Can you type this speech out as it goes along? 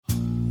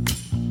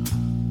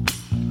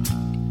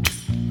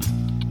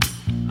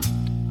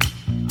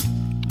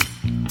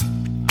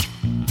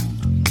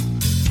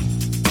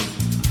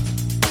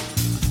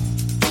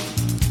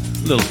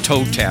Little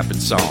toe tapping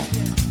song.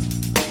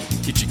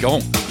 Get you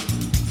going.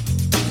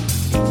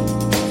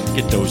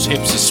 Get those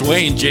hips a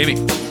swaying, Jamie.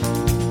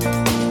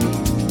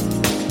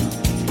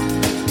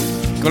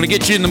 Gonna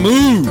get you in the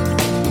mood.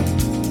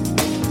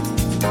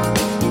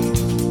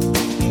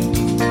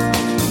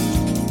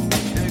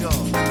 Here you go.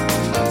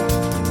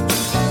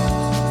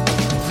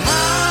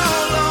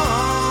 How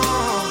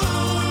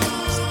long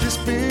has this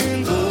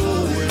been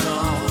going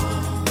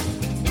on?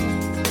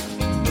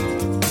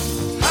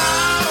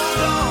 How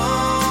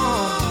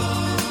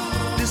long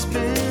has this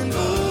been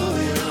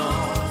going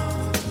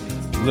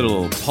on?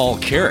 Little Paul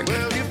Carrick.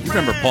 You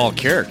remember Paul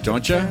Carrick,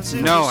 don't you?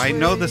 No, I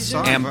know the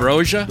song.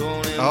 Ambrosia?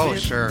 Oh,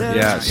 sure.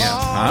 Yes.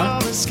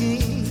 Huh?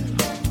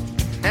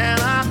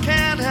 And I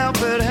can't help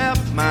but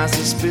have my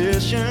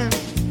suspicion.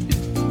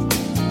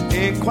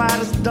 Ain't quite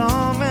as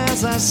dumb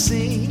as I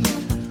seem.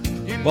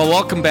 Well,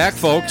 welcome back,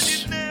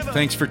 folks.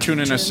 Thanks for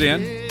tuning us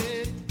in.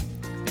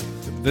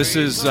 This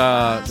is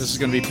going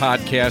to be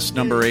podcast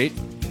number 8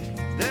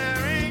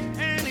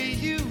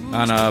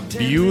 on a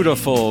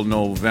beautiful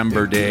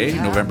November day,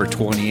 November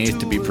 28th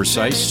to be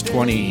precise,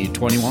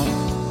 2021.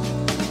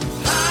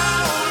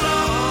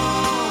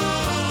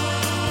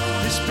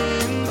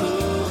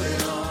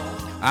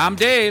 I'm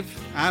Dave.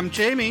 I'm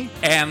Jamie.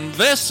 And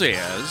this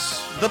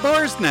is The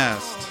Boar's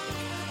Nest.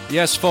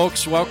 Yes,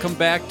 folks, welcome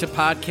back to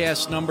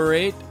podcast number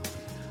 8.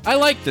 I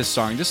like this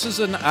song. This is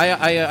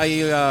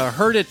I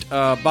heard it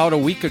about a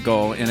week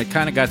ago, and it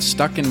kind of got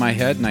stuck in my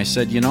head, and I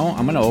said, I'm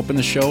going to open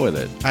the show with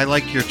it. I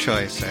like your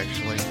choice,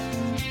 actually.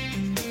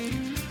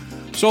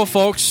 So,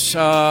 folks,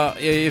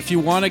 if you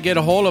want to get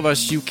a hold of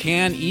us, you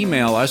can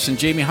email us. And,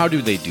 Jamie, how do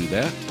they do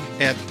that?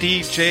 At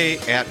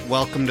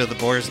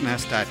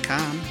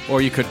dj@welcometotheboarsnest.com.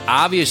 Or you could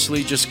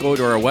obviously just go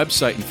to our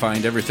website and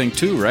find everything,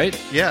 too, right?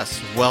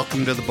 Yes,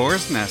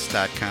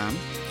 welcometotheboarsnest.com.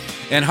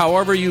 And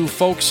however you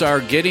folks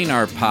are getting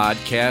our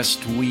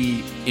podcast,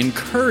 we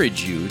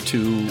encourage you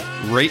to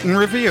rate and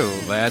review.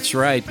 That's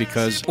right,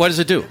 because what does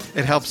it do?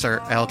 It helps our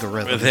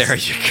algorithm. There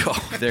you go.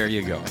 There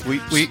you go.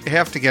 We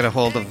have to get a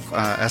hold of,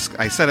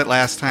 I said it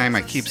last time,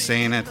 I keep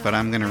saying it, but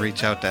I'm going to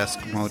reach out to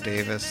Eskimo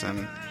Davis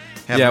and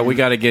we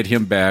got to get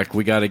him back.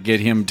 We got to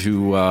get him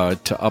to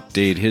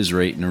update his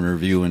rating and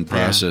review and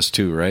process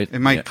too, right? It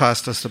might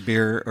cost us a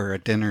beer or a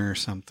dinner or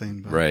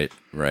something. But.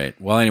 Right.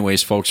 Well,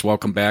 anyways, folks,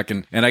 welcome back.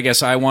 And I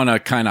guess I want to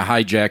kind of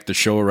hijack the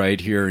show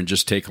right here and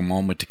just take a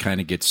moment to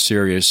kind of get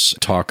serious,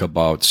 talk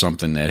about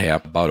something that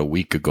happened about a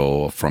week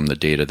ago from the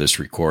date of this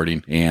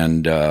recording.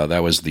 And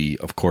that was,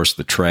 of course,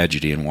 the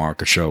tragedy in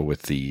Waukesha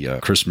with the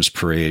Christmas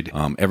parade.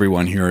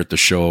 Everyone here at the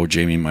show,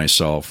 Jamie and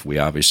myself, we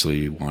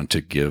obviously want to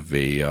give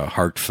a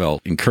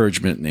heartfelt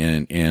encouragement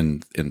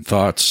and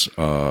thoughts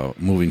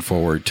moving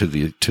forward to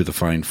the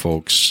fine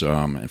folks,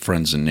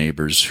 friends and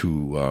neighbors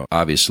who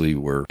obviously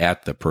were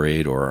at the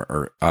parade or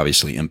are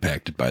obviously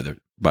impacted by the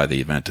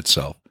event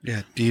itself.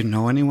 Yeah. Do you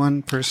know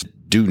anyone personally?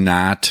 Do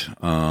not,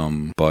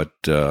 but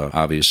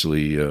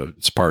obviously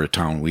it's part of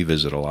town we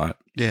visit a lot.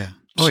 Yeah.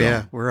 Oh,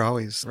 yeah. We're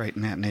always right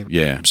in that neighborhood.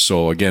 Yeah.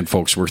 So again,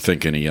 folks, we're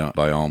thinking of you.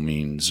 By all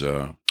means,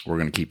 we're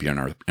going to keep you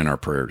in our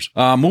prayers.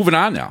 Moving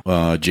on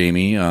now,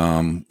 Jamie.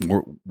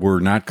 We're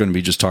not going to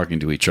be just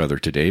talking to each other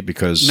today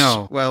because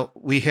well,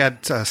 we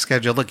had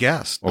scheduled a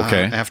guest.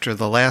 Okay. After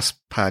the last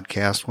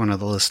podcast, one of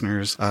the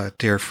listeners, a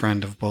dear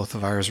friend of both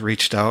of ours,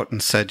 reached out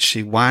and said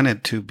she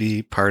wanted to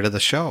be part of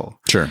the show.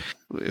 Sure.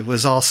 It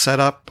was all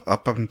set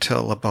up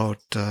until about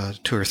 2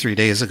 or 3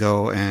 days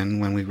ago, and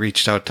when we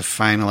reached out to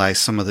finalize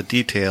some of the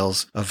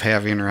details of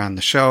having her on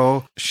the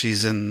show,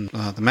 she's in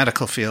the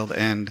medical field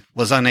and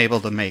was unable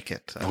to make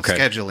it. Okay.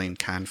 Scheduling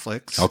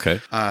conflicts. Okay.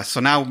 So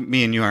now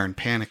me and you are in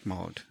panic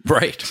mode.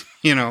 Right.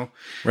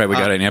 Right, we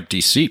got an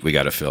empty seat we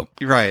got to fill.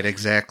 Right,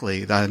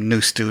 exactly. The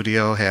new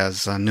studio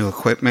has new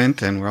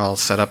equipment, and we're all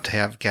set up to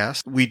have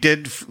guests. We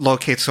did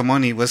locate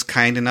someone. He was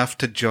kind enough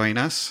to join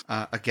us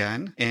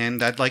again,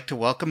 and I'd like to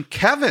welcome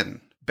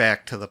Kevin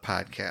back to the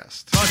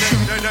podcast.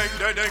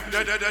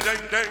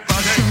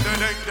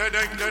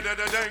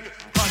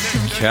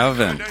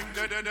 Kevin,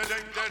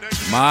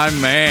 my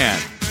man.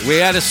 We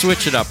had to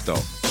switch it up, though.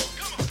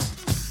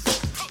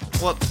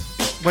 Well,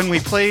 when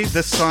we played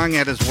this song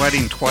at his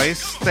wedding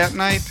twice that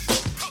night,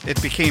 it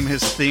became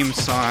his theme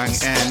song,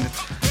 and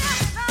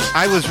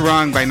I was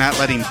wrong by not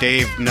letting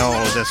Dave know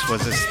this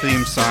was his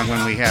theme song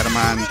when we had him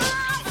on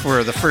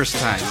for the first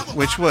time,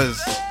 which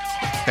was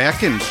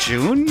back in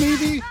June,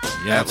 maybe?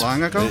 Yeah, that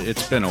long ago?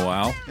 It's been a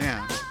while.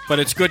 Yeah. But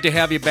it's good to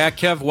have you back,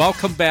 Kev.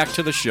 Welcome back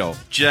to the show.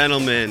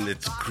 Gentlemen,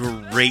 it's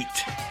great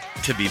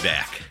to be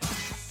back.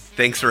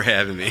 Thanks for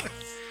having me.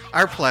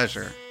 Our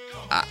pleasure.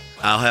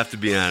 I'll have to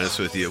be honest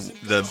with you.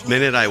 The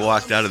minute I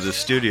walked out of the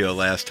studio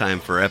last time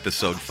for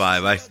episode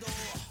 5,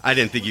 I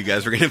didn't think you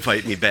guys were going to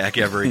invite me back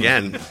ever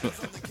again.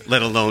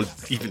 let alone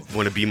even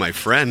want to be my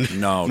friend.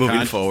 No,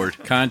 moving forward.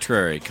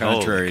 Contrary Holy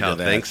cow, to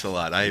that. Thanks a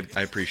lot. I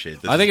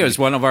appreciate this. I think it was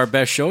one of our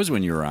best shows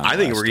when you were on. I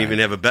think we're last going to time. even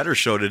have a better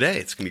show today.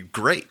 It's going to be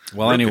great.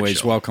 Well, Real good anyways,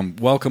 show.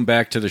 welcome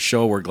back to the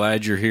show. We're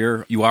glad you're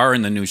here. You are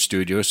in the new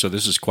studio, so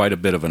this is quite a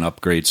bit of an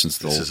upgrade since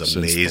This is since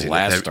amazing. the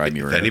last If time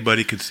you were If here.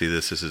 anybody could see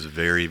this is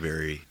very,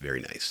 very,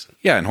 very nice.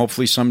 Yeah, and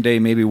hopefully someday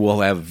maybe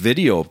we'll have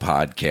video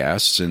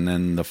podcasts, and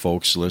then the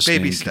folks listening.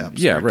 Baby steps.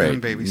 Yeah, We're doing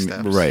right. baby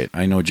steps. Right.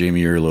 I know, Jamie,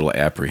 you're a little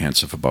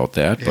apprehensive about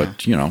that,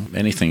 but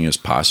anything is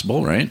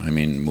possible, right? I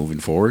mean, moving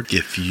forward.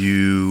 If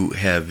you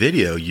have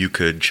video, you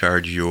could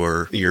charge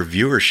your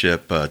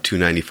viewership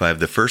 $2.95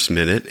 the first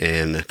minute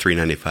and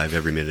 $3.95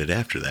 every minute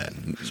after that.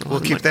 So We'll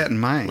keep that in a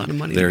mind. lot of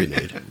money There, to be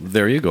made.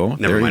 there you go. Never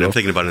There you mind. go. I'm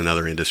thinking about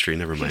another industry.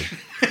 Never mind.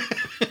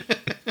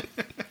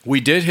 We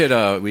did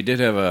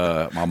have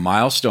a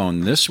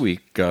milestone this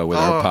week with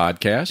our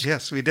podcast.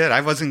 Yes, we did.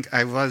 I was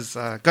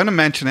going to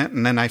mention it,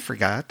 and then I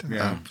forgot.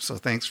 Yeah. So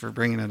thanks for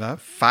bringing it up.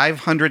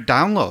 500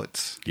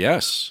 downloads.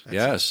 Yes.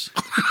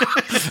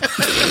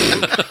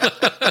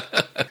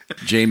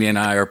 Jamie and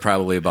I are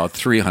probably about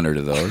 300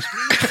 of those.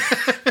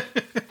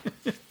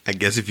 I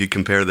guess if you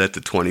compare that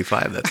to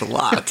 25, that's a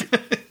lot.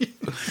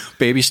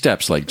 Baby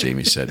steps, like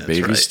Jamie said. That's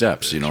Baby right.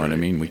 steps, you know what I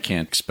mean? We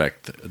can't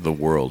expect the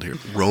world here.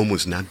 Rome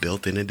was not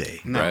built in a day.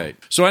 No. Right.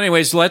 So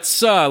anyways,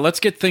 let's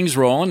get things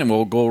rolling, and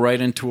we'll go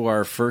right into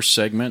our first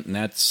segment. And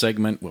that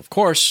segment, of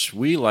course,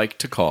 we like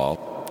to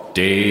call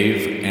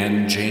Dave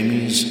and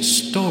Jamie's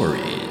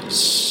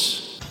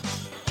Stories.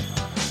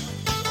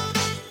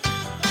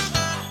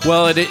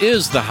 Well, it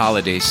is the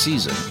holiday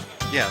season.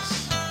 Yes.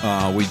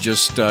 We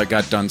just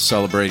got done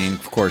celebrating,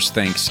 of course,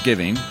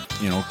 Thanksgiving.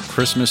 You know,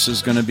 Christmas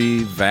is going to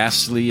be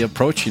vastly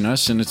approaching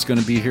us, and it's going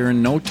to be here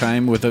in no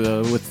time with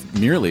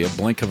merely a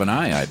blink of an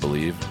eye, I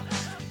believe.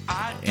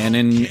 And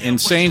in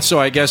saying so,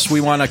 I guess we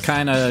want to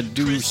kind of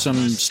do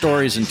some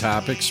stories and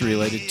topics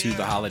related to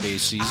the holiday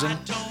season.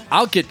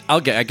 I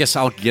guess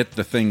I'll get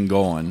the thing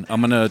going. I'm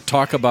going to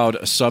talk about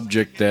a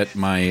subject that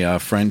my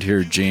friend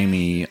here,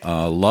 Jamie,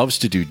 loves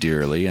to do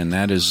dearly, and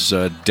that is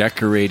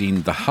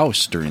decorating the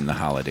house during the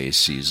holiday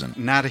season.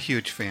 Not a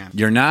huge fan.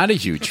 You're not a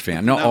huge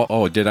fan. No.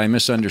 Oh, did I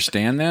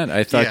misunderstand that?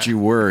 I thought Yeah. you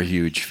were a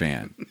huge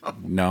fan.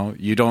 No,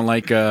 you don't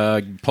like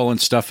pulling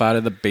stuff out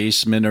of the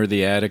basement or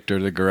the attic or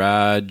the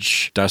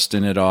garage,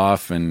 dusting it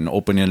off and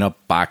opening up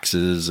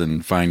boxes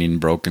and finding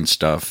broken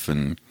stuff.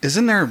 And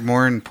Isn't there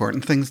more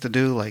important things to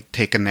do, like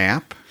take a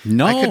nap?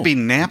 no, I could be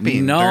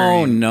napping.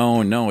 No, during-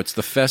 no. It's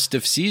the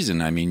festive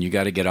season. I mean, you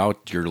got to get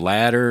out your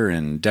ladder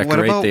and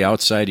decorate about the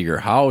outside of your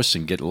house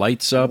and get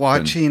lights up. and-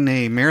 Watching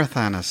a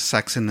marathon of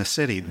Sex in the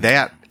City,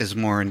 that is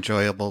more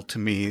enjoyable to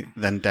me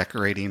than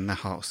decorating the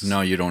house.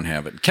 No, you don't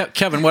have it.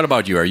 Kevin, what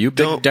about you? Are you a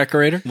big Don't-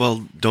 decorator?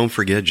 Well, don't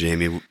forget,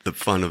 Jamie, the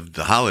fun of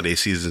the holiday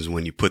season is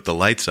when you put the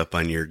lights up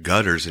on your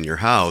gutters in your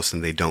house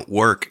and they don't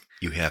work.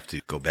 You have to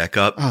go back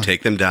up,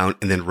 take them down,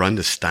 and then run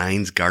to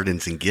Stein's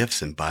Gardens and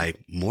Gifts and buy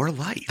more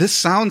lights. This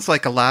sounds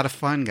like a lot of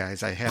fun,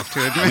 guys, I have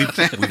to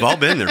admit. We've all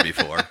been there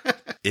before.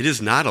 It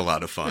is not a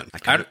lot of fun.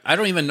 I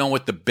don't even know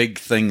what the big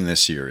thing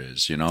this year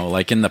is. You know,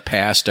 like in the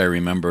past, I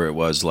remember it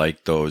was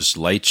like those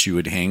lights you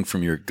would hang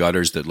from your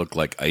gutters that looked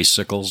like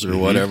icicles or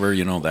whatever.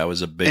 You know, that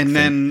was a big And thing.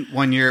 then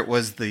one year it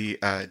was the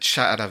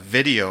shot of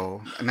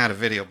video, not a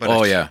video, but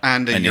Oh, yeah.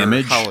 onto An your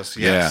image? house.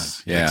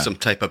 Yes. Yeah. Like some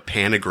type of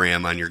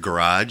panagram on your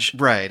garage.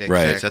 Right,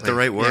 exactly. Is that the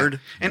right word?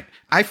 Yeah. And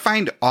I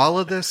find all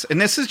of this, and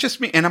this is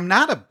just me, and I'm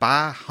not a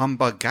bah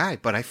humbug guy,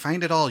 but I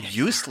find it all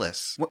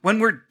useless. When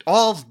we're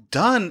all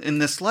done in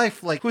this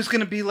life, like, who's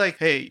going to be like,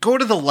 hey, go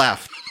to the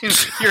left.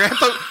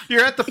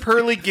 You're at the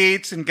pearly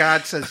gates, and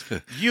God says,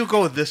 you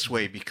go this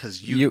way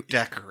because you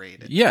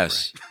decorated.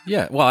 Yes.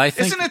 Yeah. Well, I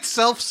think. Isn't it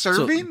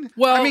self-serving? So-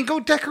 well- I mean, go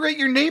decorate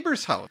your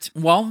neighbor's house.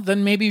 Well,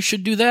 then maybe you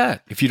should do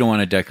that. If you don't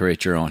want to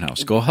decorate your own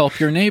house, go help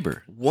your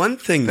neighbor. One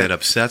thing that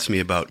upsets me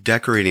about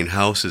decorating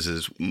houses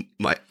is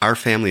our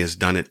family has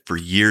done it for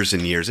years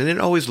and years, and it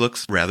always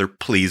looks rather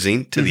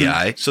pleasing to the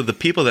eye. So the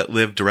people that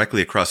live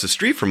directly across the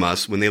street from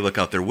us, when they look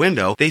out their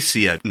window, they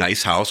see a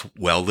nice house,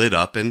 well lit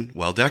up and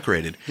well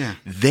decorated. Yeah.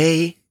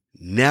 They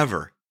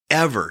never,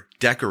 ever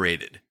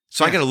decorated.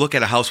 So I got to look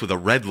at a house with a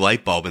red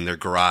light bulb in their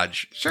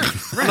garage. Sure.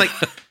 I'm like,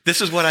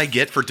 this is what I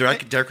get for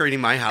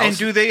decorating my house. And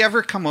do they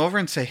ever come over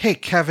and say, hey,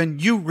 Kevin,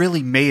 you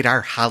really made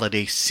our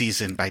holiday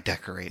season by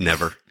decorating?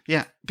 Never.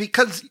 Yeah,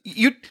 because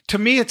to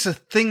me, it's a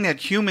thing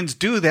that humans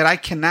do that I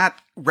cannot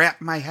wrap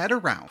my head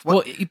around.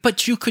 Well,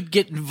 but you could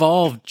get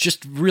involved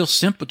just real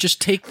simple.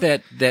 Just take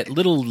that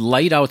little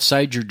light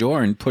outside your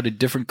door and put a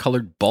different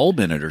colored bulb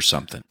in it or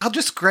something. I'll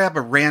just grab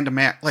a random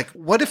act. Like,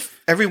 what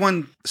if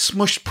everyone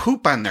smushed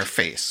poop on their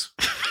face?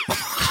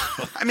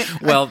 I mean,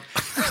 Well,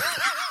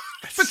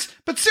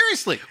 but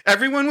seriously,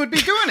 everyone would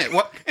be doing it.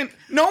 And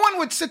no one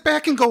would sit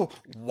back and go,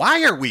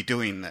 why are we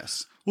doing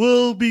this?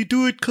 Well, we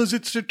do it because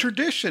it's a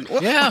tradition.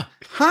 Well, yeah.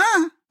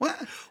 Huh? What?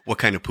 What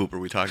kind of poop are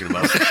we talking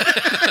about?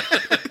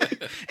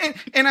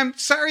 And I'm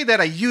sorry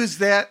that I used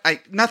that.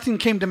 Nothing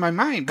came to my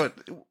mind, but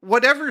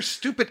whatever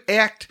stupid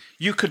act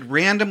you could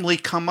randomly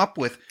come up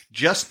with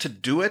just to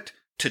do it,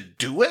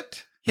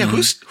 Yeah,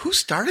 who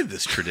started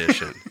this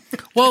tradition?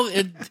 Well,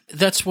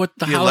 that's what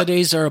the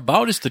holidays are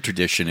about, is the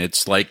tradition.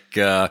 It's like,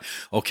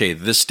 okay,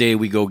 this day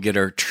we go get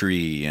our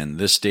tree, and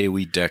this day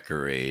we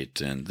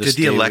decorate, and this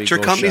Did the day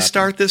electric we go company shopping.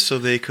 start this so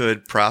they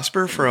could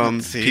prosper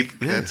from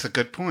people? Yeah, That's a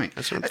good point.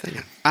 that's what I'm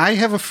thinking. I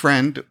have a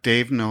friend,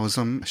 Dave knows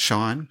him,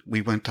 Sean.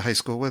 We went to high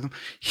school with him.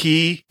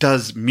 He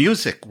does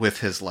music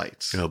with his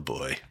lights. Oh,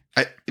 boy.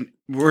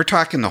 We're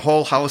talking the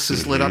whole house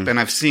is lit up, and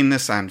I've seen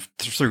this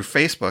through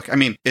Facebook. I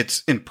mean,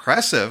 it's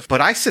impressive,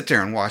 but I sit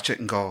there and watch it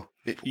and go,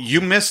 you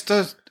missed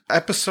a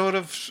episode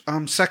of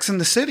Sex in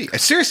the City.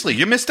 Seriously,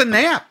 you missed a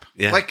nap.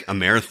 Yeah, like a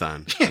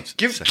marathon. Yeah, Of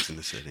Sex in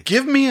the City.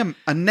 Give me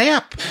a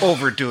nap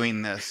over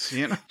doing this,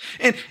 you know.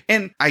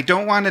 And I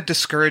don't want to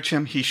discourage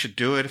him. He should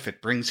do it if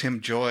it brings him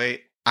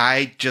joy.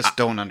 I just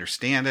don't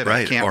understand it.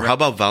 Right. I can't Or how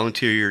about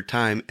volunteer your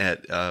time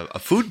at a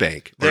food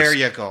bank? There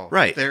you go.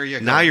 Right. There you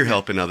go. Now you're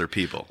helping other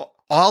people.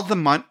 All the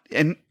money,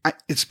 and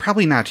it's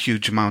probably not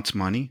huge amounts of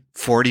money,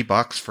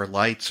 $40 for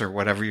lights or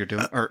whatever you're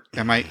doing. Or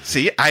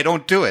I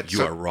don't do it.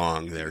 You are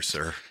wrong there,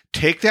 sir.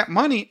 Take that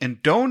money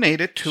and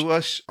donate it to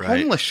a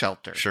homeless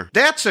shelter. Sure.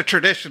 That's a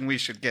tradition we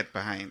should get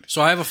behind.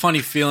 So I have a funny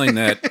feeling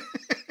that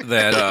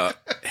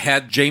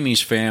had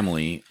Jamie's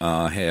family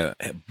had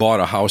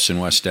bought a house in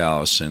West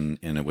Dallas and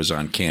it was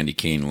on Candy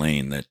Cane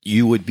Lane, that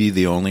you would be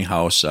the only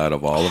house out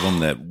of all of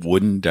them that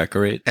wouldn't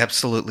decorate.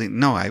 Absolutely.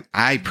 No,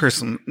 I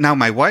personally, now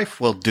my wife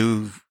will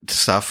do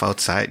stuff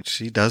outside.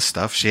 She does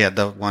stuff. She had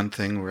the one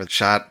thing where it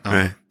shot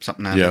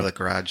something out of the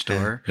garage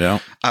door. Yeah.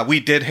 We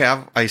did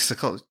have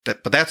icicles,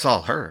 but that's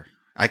all her.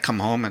 I come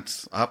home,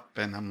 it's up,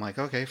 and I'm like,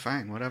 okay,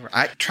 fine, whatever.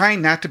 I try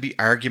not to be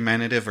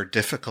argumentative or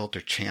difficult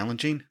or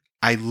challenging.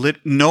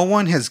 No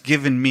one has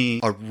given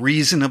me a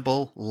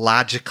reasonable,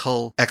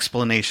 logical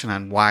explanation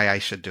on why I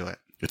should do it.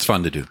 It's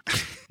fun to do.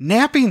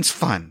 Napping's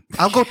fun.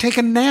 I'll go take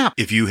a nap.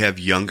 If you have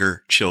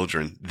younger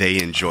children,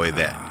 they enjoy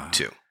that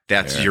too.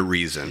 That's your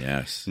reason.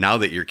 Yes. Now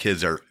that your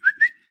kids are,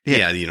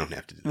 you don't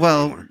have to do that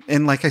anymore.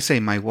 And like I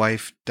say, my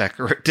wife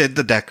did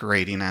the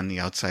decorating on the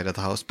outside of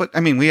the house. But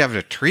I mean, we have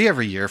a tree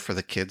every year for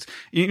the kids.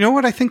 You know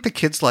what I think the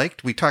kids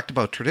liked? We talked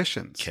about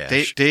traditions.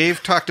 Cash.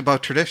 Dave talked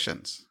about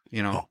traditions.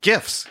 You know,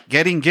 gifts,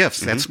 getting gifts.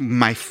 That's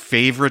my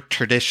favorite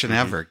tradition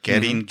ever,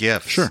 getting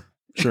gifts.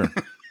 Sure.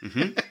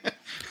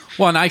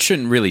 Well, and I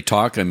shouldn't really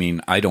talk. I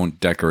mean, I don't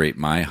decorate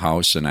my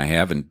house, and I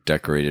haven't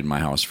decorated my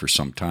house for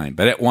some time.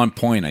 But at one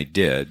point I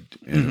did.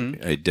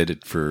 And I did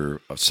it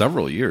for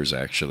several years,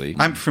 actually.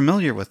 I'm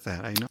familiar with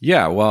that. I know.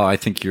 Yeah, well, I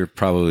think you're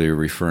probably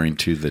referring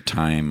to the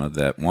time of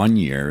that one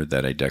year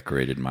that I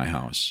decorated my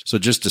house. So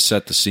just to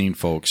set the scene,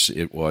 folks,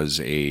 it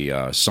was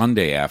a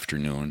Sunday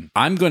afternoon.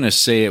 I'm going to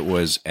say it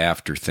was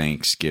after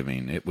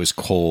Thanksgiving. It was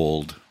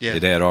cold. Yeah.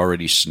 It had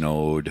already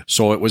snowed.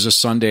 So it was a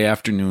Sunday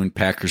afternoon.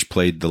 Packers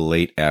played the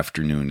late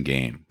afternoon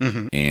game.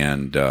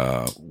 And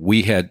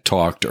we had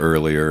talked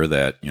earlier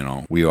that, you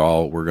know, we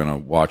all were going to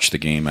watch the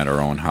game at our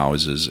own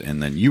houses,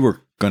 and then you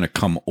were going to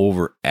come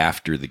over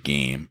after the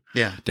game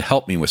to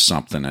help me with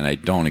something, and I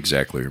don't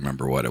exactly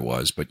remember what it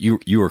was, but you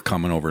were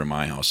coming over to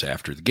my house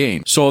after the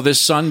game. So this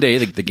Sunday,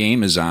 the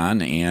game is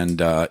on,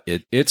 and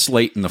it's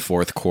late in the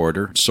fourth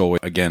quarter. So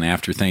again,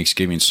 after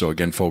Thanksgiving. So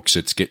again, folks,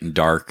 it's getting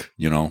dark,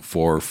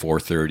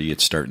 4:30.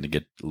 It's starting to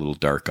get a little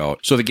dark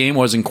out. So the game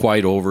wasn't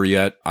quite over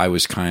yet. I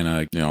was kind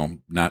of,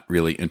 not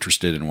really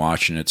interested in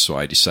watching it. So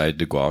I decided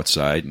to go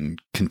outside and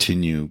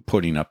continue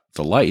putting up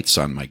the lights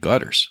on my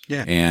gutters.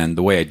 Yeah. And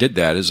the way I did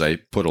that is I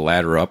put a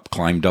ladder up,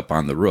 climbed up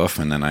on the roof,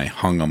 and then I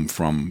hung them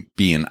from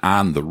being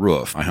on the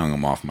roof. I hung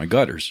them off my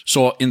gutters.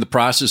 So in the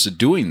process of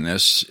doing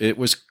this, it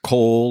was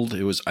cold,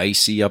 it was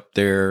icy up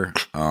there,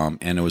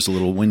 and it was a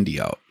little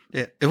windy out.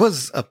 Yeah, it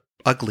was a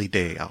ugly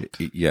day out.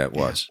 It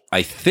was.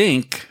 I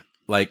think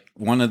like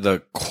one of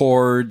the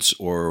cords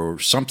or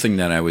something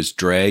that I was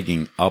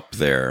dragging up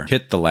there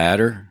hit the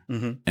ladder,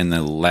 and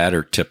the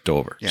ladder tipped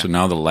over. Yeah. So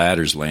now the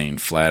ladder's laying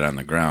flat on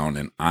the ground,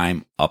 and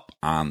I'm up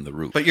on the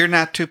roof. But you're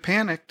not too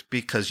panicked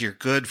because your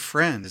good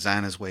friend is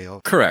on his way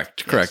over.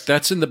 Correct.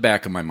 That's in the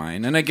back of my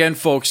mind. And again,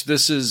 folks,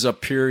 this is a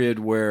period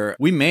where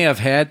we may have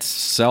had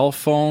cell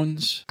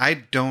phones.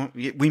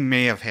 We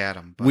may have had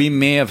them. We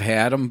may have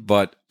had them,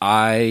 but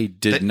I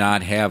did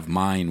not have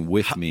mine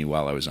with me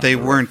while I was on They the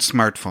roof. weren't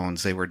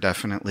smartphones. They were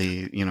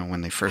definitely,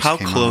 when they first How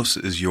came out. How close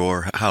is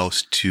your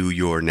house to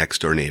your next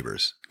door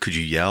neighbors? Could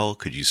you yell?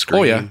 Could you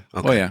scream? Oh, yeah.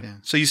 Okay. Oh, yeah.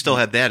 So you still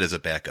had that as a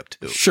backup,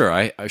 too. Sure.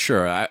 I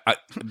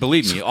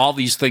believe me, all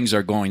these things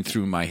are going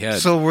through my head.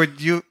 So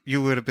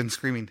you would have been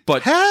screaming,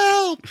 but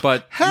help!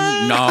 But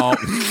help!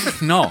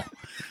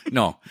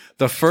 No.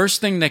 The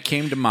first thing that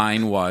came to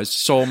mind was,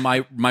 so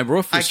my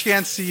roof was I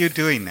can't see you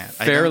doing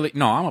that.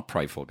 No, I'm a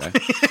prideful guy.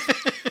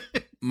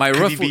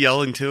 Could you be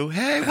yelling too?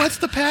 Hey, what's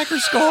the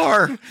Packers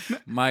score?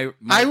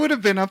 I would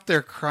have been up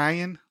there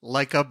crying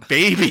like a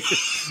baby.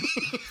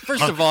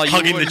 First of all,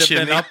 you wouldn't have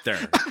been up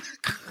there.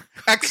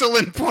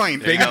 Excellent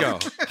point. Bingo.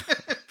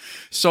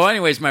 So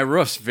anyways, my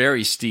roof's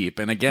very steep.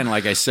 And again,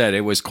 like I said,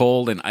 it was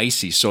cold and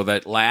icy. So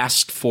that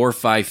last 4 or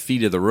 5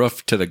 feet of the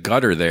roof to the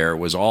gutter there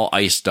was all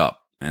iced up.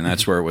 And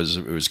that's where it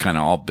was kind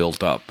of all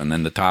built up. And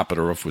then the top of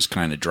the roof was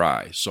kind of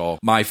dry. So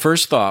my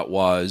first thought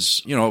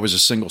was, it was a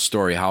single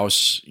story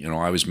house.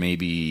 I was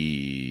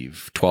maybe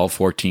 12,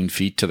 14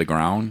 feet to the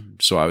ground.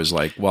 So I was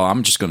like, well,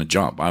 I'm just going to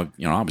jump. I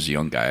was a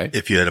young guy.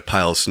 If you had a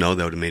pile of snow,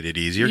 that would have made it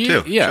easier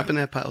too. Yeah. Jump in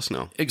that pile of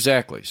snow.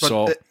 Exactly.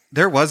 But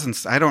there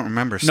wasn't, I don't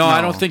remember snow. No,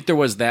 I don't think there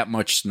was that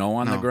much snow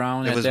on the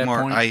ground at that point. It was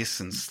more ice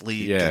and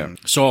sleet. Yeah.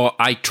 So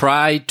I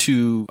tried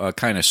to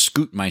kind of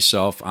scoot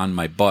myself on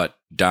my butt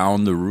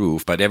down the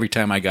roof, but every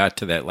time I got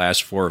to that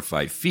last 4 or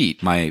 5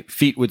 feet, my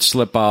feet would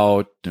slip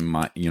out and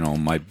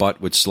my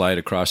butt would slide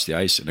across the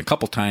ice. And a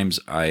couple times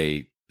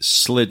I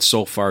slid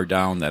so far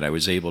down that I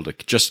was able to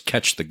just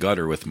catch the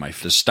gutter with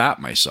to stop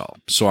myself.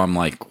 So I'm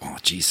like, oh,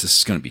 geez, this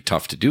is going to be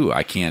tough to do.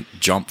 I can't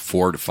jump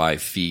 4 to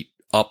 5 feet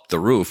up the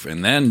roof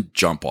and then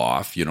jump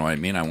off. You know what I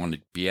mean? I want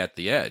to be at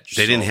the edge.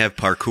 They didn't have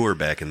parkour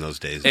back in those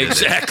days.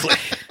 Exactly.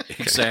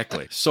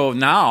 Exactly. So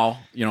now,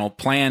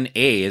 plan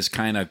A is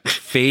kind of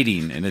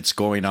fading and it's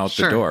going out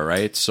the door,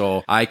 right?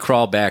 So I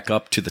crawl back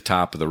up to the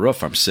top of the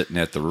roof. I'm sitting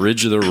at the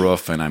ridge of the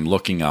roof and I'm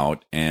looking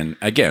out. And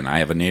again, I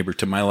have a neighbor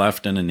to my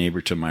left and a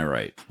neighbor to my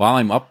right. While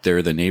I'm up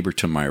there, the neighbor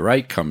to my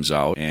right comes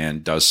out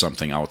and does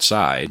something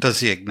outside. Does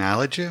he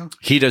acknowledge you?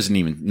 He doesn't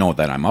even know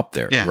that I'm up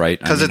there, right?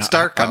 Because it's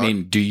dark out. I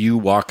mean, do you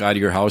walk out of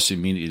your house and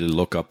immediately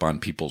look up on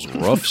people's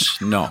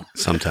roofs? No.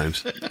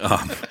 Sometimes.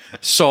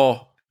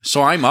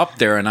 So I'm up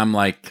there and I'm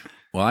like,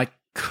 well, I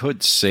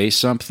could say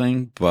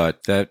something,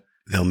 but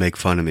they'll make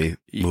fun of me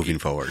moving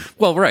forward.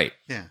 Well, right.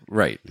 Yeah.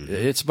 Right. Mm-hmm.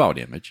 It's about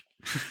image.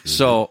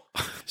 So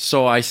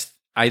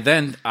I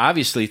then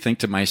obviously think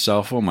to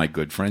myself, well, my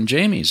good friend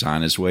Jamie's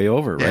on his way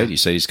over, right? He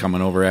said he's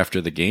coming over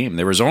after the game.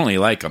 There was only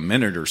like a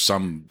minute or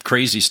some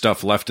crazy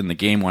stuff left in the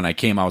game when I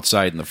came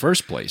outside in the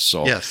first place.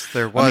 So yes,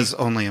 there was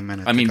only a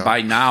minute. I mean,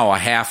 by now a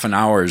half an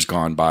hour has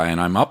gone by and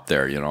I'm up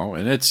there,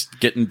 and it's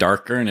getting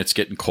darker and it's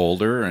getting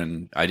colder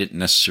and I didn't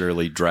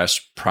necessarily dress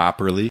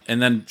properly.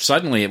 And then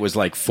suddenly it was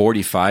like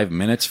 45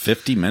 minutes,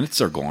 50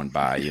 minutes are going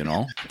by,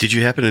 Did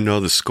you happen to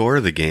know the score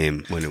of the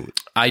game when it?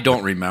 I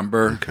don't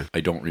remember. Okay.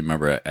 I don't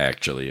remember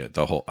actually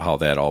how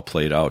that all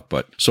played out.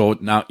 But so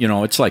now,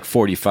 it's like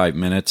 45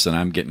 minutes and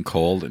I'm getting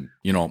cold and,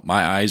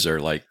 my eyes are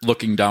like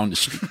looking down the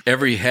street.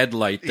 Every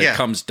headlight that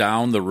comes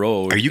down the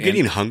road. Are you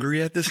getting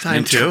hungry at this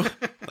time too?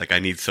 Like I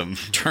need some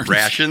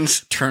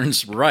rations?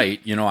 Turns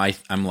right.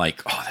 I'm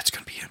like, oh, that's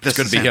going to be him. It's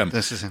going to be him.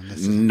 This is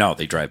him. No,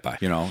 they drive by,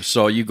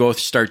 So you go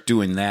start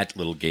doing that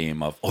little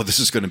game of, oh, this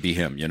is going to be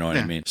him. You know what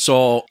I mean?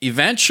 So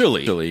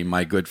eventually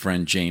my good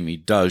friend Jamie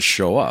does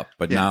show up,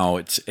 but now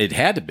it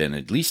had to have been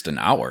at least an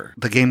hour.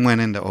 The game went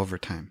into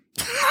overtime.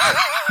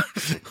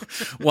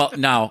 Well,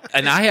 now,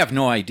 and I have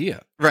no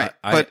idea. Right.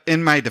 But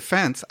in my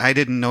defense, I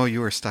didn't know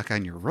you were stuck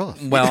on your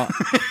roof. Well,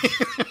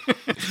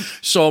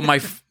 so my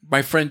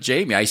friend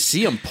Jamie, I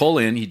see him pull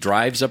in. He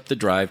drives up the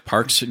drive,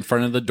 parks in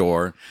front of the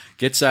door,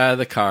 gets out of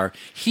the car.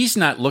 He's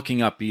not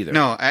looking up either.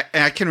 No,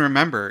 I can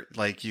remember,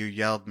 like, you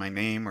yelled my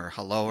name or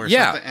hello or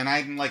something, and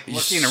I'm, like,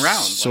 looking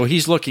around. So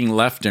he's looking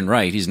left and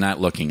right. He's not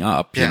looking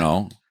up,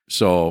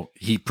 So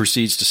he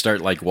proceeds to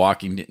start like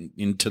walking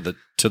into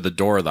the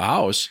door of the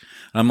house.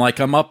 I'm like,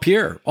 I'm up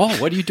here. Oh,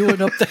 what are you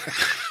doing up there?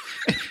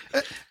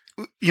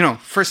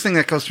 First thing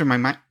that goes through my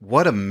mind,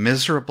 what a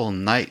miserable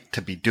night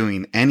to be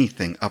doing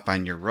anything up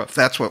on your roof.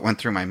 That's what went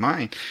through my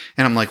mind.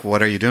 And I'm like,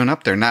 what are you doing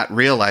up there? Not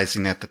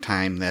realizing at the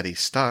time that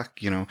he's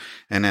stuck, And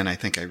then I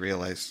think I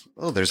realized,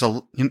 oh, there's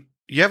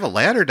you have a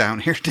ladder down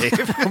here,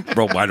 Dave.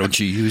 Bro, why don't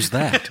you use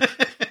that?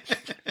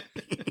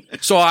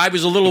 So I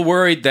was a little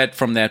worried that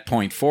from that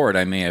point forward,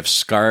 I may have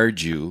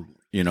scarred you,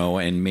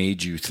 and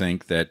made you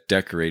think that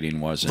decorating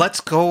wasn't. Let's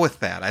go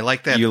with that. I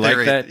like that. You theory.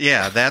 like that?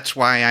 Yeah, that's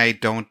why I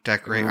don't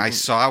decorate. I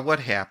saw what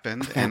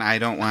happened, and I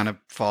don't want to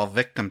fall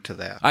victim to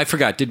that. I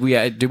forgot. Did we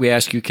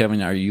ask you,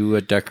 Kevin? Are you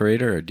a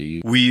decorator, or do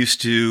you? We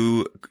used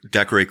to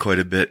decorate quite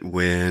a bit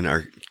when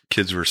our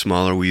kids were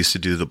smaller. We used to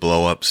do the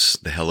blow-ups,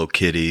 the Hello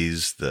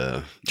Kitties,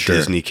 the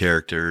Disney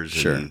characters.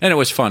 Sure, and it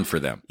was fun for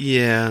them.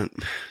 Yeah.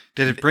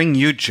 Did it bring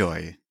you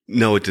joy?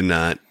 No, it did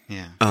not.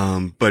 Yeah.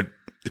 But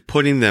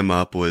putting them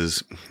up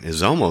is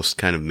almost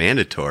kind of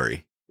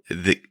mandatory.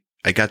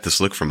 I got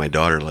this look from my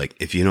daughter, like,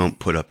 if you don't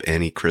put up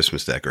any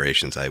Christmas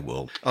decorations, I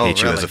will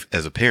hate you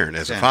as a parent,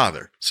 as a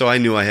father. So I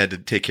knew I had to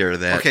take care of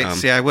that. Okay,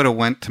 see, I would have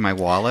went to my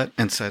wallet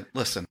and said,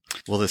 listen,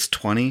 will this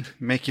 20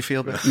 make you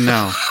feel better?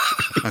 No.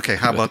 Okay,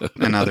 how about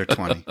another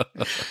 20?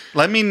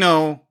 Let me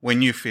know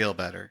when you feel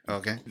better,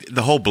 okay?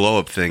 The whole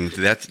blow-up thing,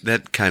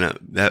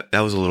 that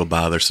was a little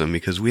bothersome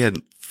because we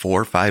had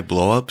 4 or 5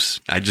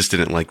 blow-ups. I just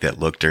didn't like that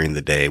look during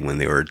the day when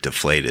they were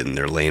deflated and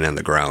they're laying on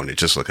the ground. It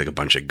just looked like a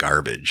bunch of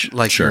garbage.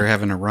 Like you're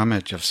having a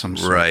rummage of some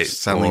sort, right?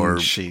 Selling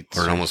sheets.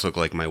 Or it almost looked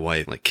like my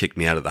wife kicked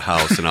me out of the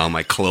house and all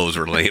my clothes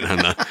were laying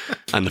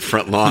on the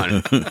front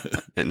lawn.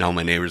 And now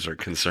my neighbors are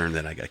concerned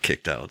that I got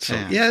kicked out. So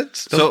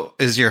So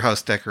is your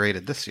house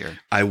decorated this year?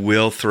 I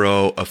will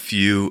throw a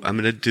few. I'm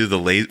going to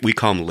do we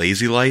call them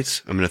lazy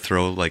lights. I'm going to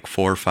throw like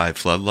 4 or 5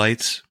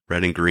 floodlights,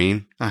 red and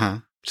green. Uh-huh.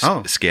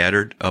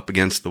 Scattered up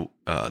against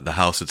the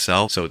house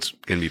itself, so it's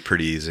going to be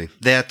pretty easy.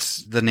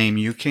 That's the name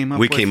you came up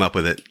with? We came up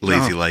with it,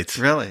 Lazy Oh, Lights.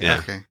 Really? Yeah.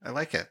 Okay. I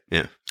like it.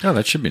 Yeah. Oh,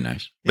 that should be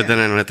nice. But Yeah. then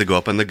I don't have to go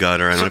up on the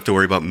gutter. I don't have to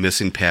worry about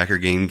missing Packer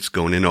games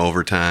going in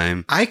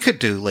overtime. I could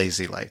do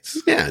Lazy Lights.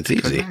 Yeah, it's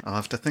Couldn't easy. I? I'll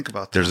have to think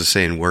about that. There's a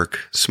saying, work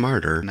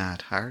smarter.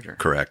 Not harder.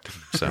 Correct.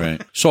 So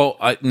Right. So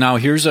now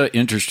here's an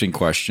interesting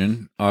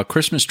question.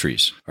 Christmas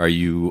trees. Are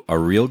you a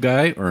real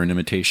guy or an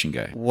imitation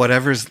guy?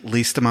 Whatever's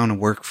least amount of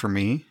work for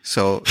me.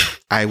 So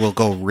I will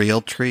go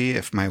real tree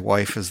if my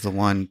wife is the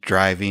one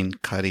driving,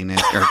 cutting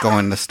it, or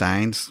going to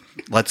Stein's.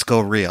 Let's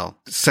go real.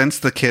 Since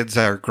the kids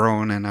are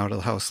grown and out of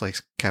the house, like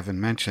Kevin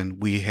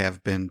mentioned, we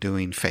have been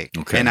doing fake.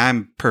 Okay. And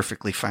I'm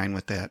perfectly fine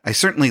with that. I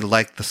certainly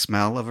like the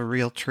smell of a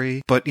real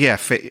tree, but yeah,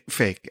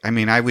 fake. I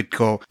mean, I would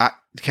go...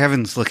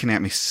 Kevin's looking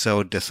at me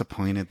so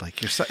disappointed. Like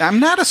I'm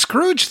not a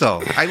Scrooge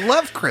though. I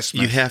love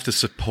Christmas. you have to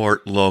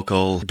support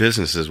local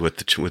businesses with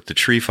the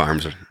tree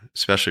farms,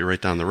 especially right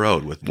down the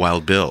road with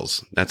Wild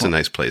Bill's. That's a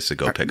nice place to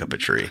go pick up a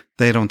tree.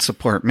 They don't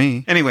support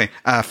me. Anyway,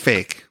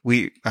 fake.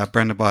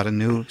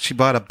 Brenda she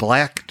bought a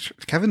black,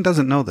 Kevin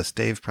doesn't know this,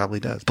 Dave probably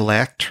does.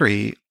 Black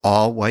tree,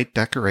 all white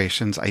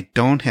decorations. I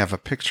don't have a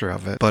picture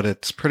of it, but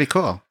it's pretty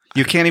cool.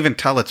 You can't even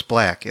tell it's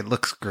black. It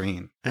looks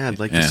green. Yeah, I'd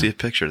like to see a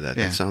picture of that.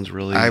 Yeah. That sounds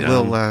really... I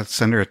will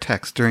send her a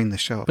text during the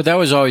show. But that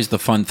was always the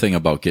fun thing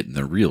about getting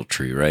the real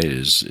tree, right?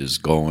 Is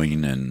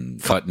going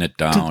and cutting it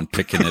down,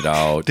 picking it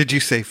out. Did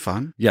you say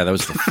fun? Yeah, that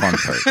was the fun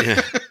part.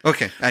 Yeah.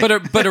 Okay.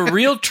 But a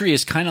real tree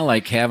is kind of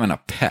like having a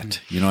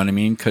pet. You know what I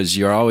mean? Because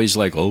you're always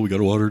like, oh, we got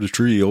to water the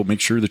tree. Oh,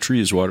 make sure the tree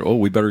is watered. Oh,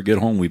 we better get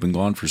home. We've been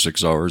gone for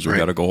 6 hours. We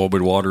got to go home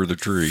and water the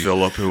tree.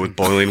 Fill up it with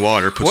boiling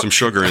water, put some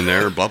sugar in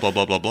there, blah, blah,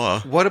 blah, blah,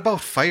 blah. What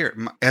about fire?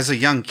 As a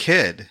young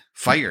kid,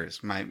 fires.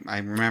 I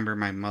remember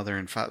my mother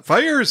and father.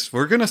 Fires.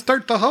 We're gonna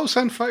start the house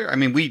on fire. I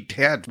mean, we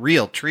had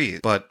real trees,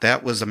 but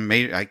that was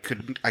amazing. I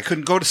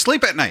couldn't go to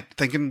sleep at night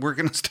thinking we're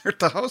gonna start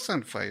the house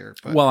on fire.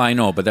 But Well, I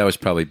know, but that was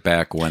probably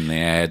back when they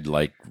had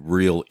like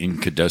real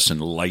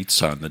incandescent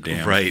lights on the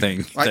damn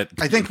thing.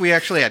 I think we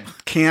actually had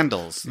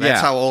candles.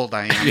 That's Yeah. how old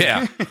I am.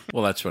 Yeah.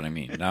 Well, that's what I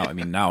mean.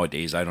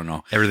 Nowadays, I don't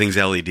know. Everything's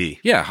LED.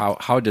 Yeah.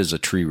 How does a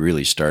tree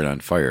really start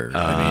on fire?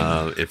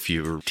 If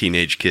your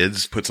teenage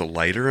kids puts a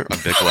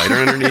Bic lighter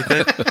underneath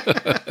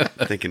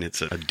it, thinking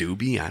it's a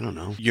doobie, I don't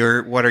know.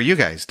 What are you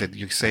guys? Did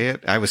you say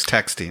it? I was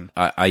texting.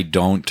 I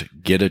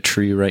don't get a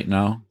tree right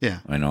now. Yeah.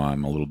 I know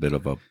I'm a little bit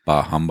of a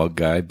bah humbug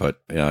guy,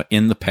 but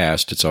in the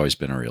past, it's always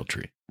been a real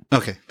tree.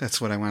 Okay, that's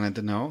what I wanted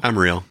to know. I'm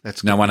real.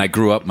 That's Now, when I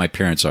grew up, my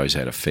parents always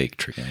had a fake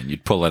tree, and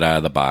you'd pull it out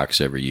of the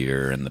box every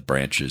year, and the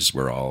branches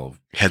were all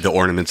Had the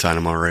ornaments on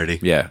them already.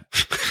 yeah,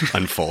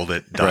 Unfold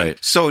it. Done. right.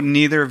 So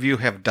neither of you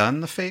have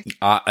done the fake?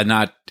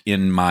 Not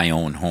in my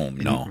own home,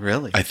 no.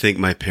 Really? I think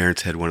my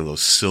parents had one of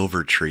those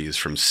silver trees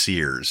from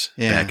Sears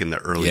Yeah. back in the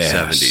early Yes.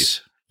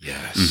 70s.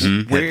 Yes.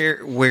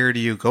 Mm-hmm. Where do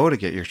you go to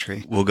get your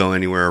tree? We'll go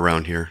anywhere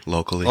around here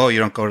locally. Oh, you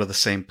don't go to the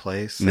same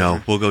place?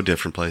 No, we'll go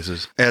different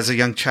places. As a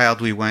young child,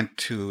 we went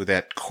to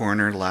that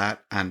corner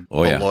lot on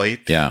Oh yeah. Beloit.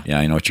 Yeah,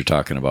 I know what you're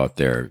talking about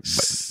there.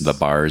 The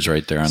bars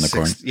right there on the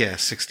corner. Yeah,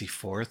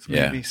 64th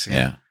Yeah, maybe.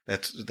 yeah.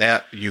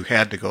 That you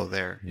had to go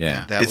there.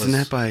 Yeah. Isn't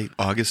that by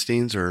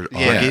Augustine's or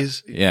Yeah.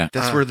 Augie's? Yeah.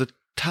 That's where the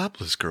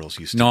topless girls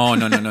used to No.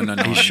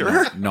 You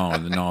sure?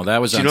 No. That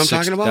was Do you on know what I'm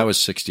talking about? That was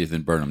 60th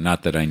and Burnham.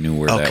 Not that I knew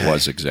where that Okay.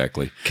 was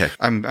exactly. Okay.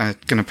 I'm going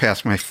to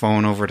pass my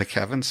phone over to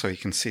Kevin so he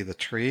can see the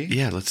tree.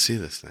 Yeah, let's see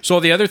this thing. So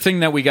the other thing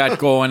that we got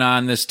going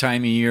on this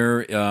time of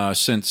year,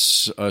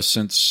 since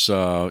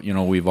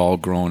we've all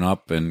grown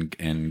up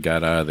and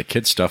got out of the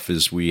kid stuff,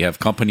 is we have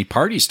company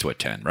parties to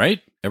attend,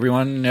 right?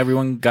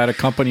 Everyone got a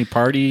company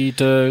party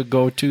to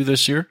go to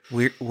this year?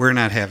 We're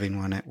not having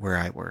one at where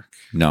I work.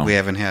 No. We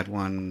haven't had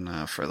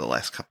one for the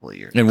last couple of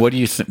years. And what do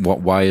you think?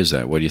 Why is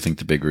that? What do you think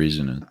the big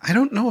reason is? I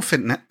don't know if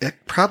it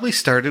probably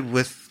started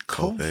with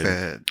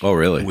COVID. Oh,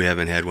 really? We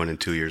haven't had one in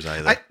 2 years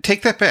either. I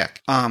take that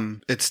back.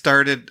 It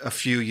started a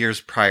few years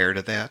prior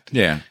to that.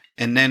 Yeah.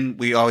 And then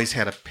we always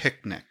had a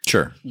picnic.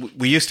 Sure.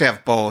 We used to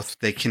have both.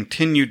 They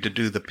continued to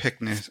do the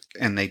picnic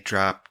and they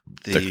dropped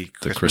the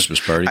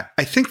Christmas party.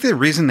 I think the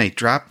reason they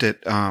dropped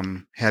it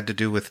had to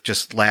do with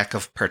just lack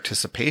of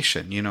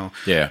participation.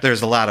 Yeah.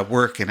 There's a lot of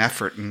work and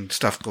effort and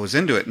stuff goes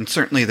into it. And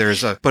certainly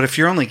but if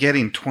you're only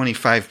getting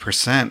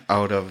 25%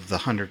 out of the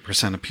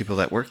 100% of people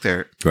that work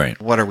there,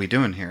 Right. what are we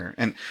doing here?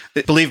 And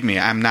believe me,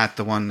 I'm not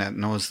the one that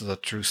knows the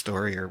true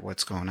story or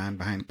what's going on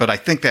behind. But I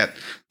think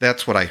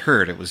that's what I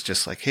heard. It was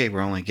just like, hey,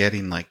 we're only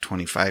getting like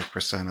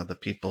 25% of the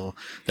people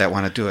that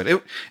want to do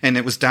it. And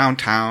it was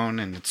downtown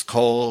and it's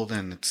cold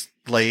and it's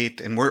late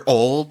and we're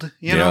old,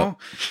 you know,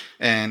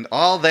 and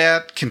all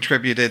that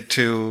contributed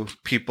to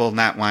people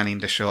not wanting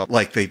to show up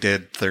like they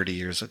did 30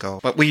 years ago.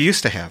 But we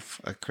used to have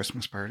a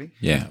Christmas party.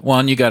 Yeah. Well,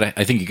 and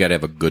I think you gotta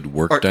have a good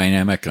work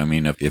dynamic. I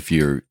mean, if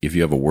you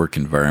have a work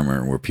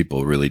environment where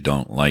people really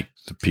don't like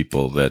the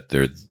people that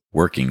they're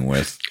working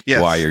with,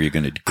 Yes. why are you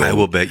going to go? I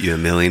will bet you $1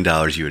 million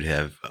you would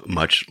have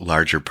much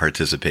larger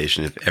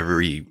participation if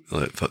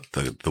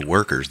the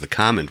workers, the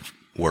common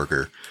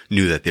worker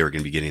knew that they were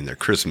going to be getting their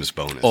Christmas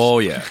bonus. Oh,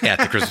 yeah. At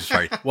the Christmas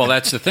party. Well,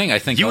 that's the thing. I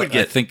think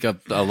I think a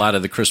lot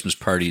of the Christmas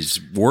parties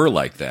were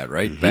like that,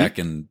 right?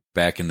 Mm-hmm.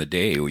 Back in the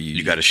day, where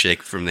you got a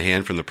shake from the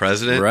hand from the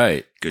president,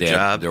 right? Good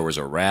job. There was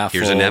a raffle.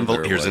 Here's an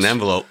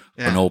envelope.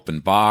 An open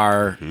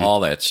bar, Mm-hmm.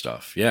 all that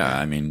stuff. Yeah,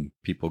 I mean,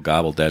 people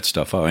gobbled that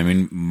stuff up. I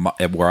mean,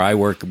 where I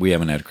work, we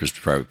haven't had a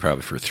Christmas party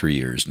probably for 3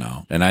 years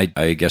now, and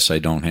I guess I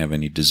don't have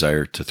any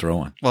desire to throw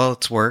one. Well,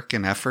 it's work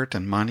and effort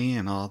and money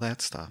and all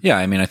that stuff. Yeah,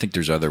 I mean, I think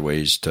there's other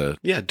ways to.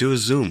 Yeah, do a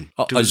Zoom.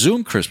 A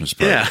Zoom Christmas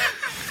party. Yeah.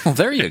 Well,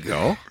 there you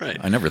go. Right.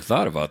 I never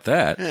thought about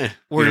that. You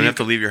don't have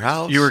to leave your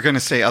house. You were going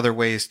to say other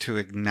ways to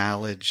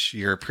acknowledge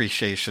your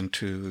appreciation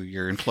to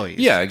your employees.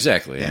 Yeah,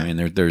 exactly. Yeah. I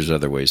mean, there's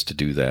other ways to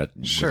do that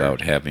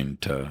without having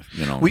to,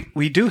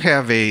 We do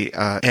have a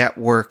at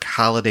work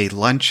holiday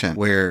luncheon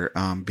where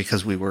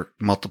because we work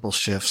multiple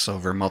shifts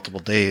over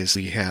multiple days,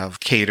 we have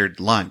catered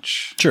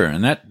lunch. Sure,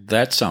 and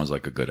that sounds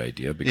like a good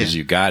idea because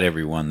you got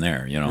everyone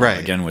there. Right.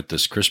 Again, with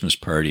this Christmas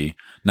party,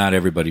 not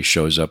everybody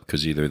shows up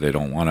because either they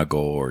don't want to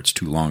go or it's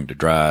too long to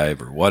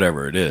drive or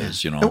whatever it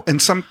is.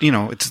 And some,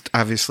 it's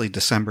obviously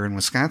December in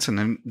Wisconsin,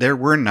 and there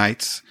were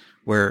nights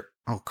where,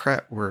 oh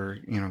crap, we're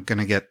going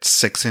to get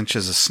 6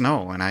 inches of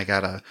snow, and I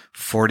got a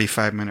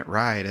 45-minute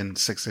ride in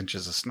 6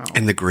 inches of snow.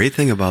 And the great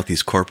thing about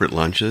these corporate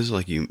lunches,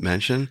 like you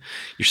mentioned,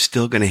 you're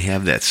still going to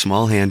have that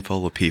small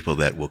handful of people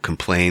that will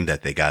complain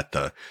that they got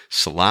the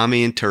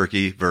salami and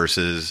turkey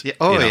versus.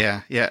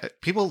 Yeah. Yeah.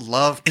 People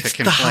love to it's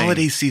complain. the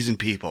holiday season,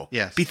 people.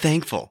 Yes. Be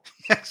thankful.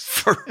 Yes.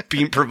 For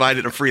being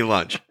provided a free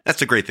lunch. That's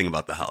the great thing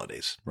about the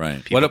holidays.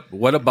 Right.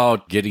 What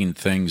about getting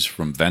things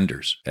from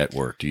vendors at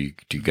work? Do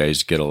you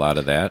guys get a lot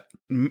of that?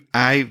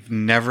 I've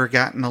never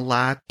gotten a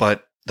lot,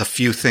 but the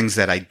few things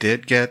that I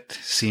did get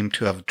seem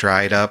to have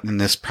dried up. And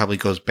this probably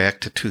goes back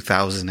to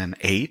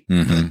 2008,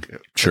 the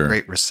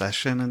Great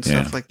Recession and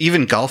stuff like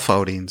even golf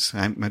outings.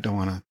 I don't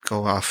want to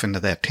go off into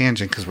that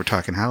tangent because we're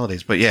talking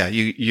holidays, but yeah,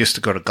 you used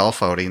to go to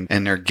golf outing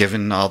and they're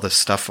giving all this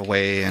stuff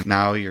away. And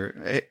now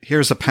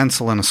here's a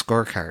pencil and a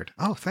scorecard.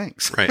 Oh,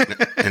 thanks. Right.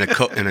 And a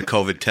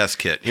COVID test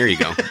kit. Here you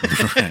go.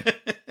 Right.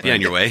 Be on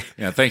your way.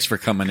 Yeah. Thanks for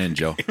coming in,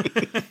 Joe.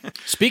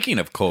 Speaking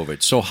of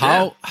COVID, so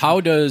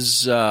how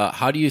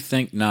do you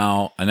think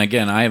now? And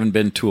again, I haven't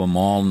been to a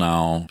mall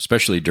now,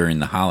 especially during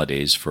the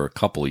holidays, for a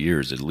couple of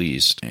years at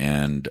least.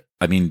 And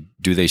I mean,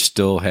 do they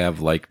still have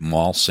like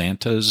mall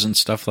Santas and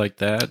stuff like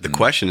that? The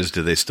question is,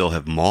 do they still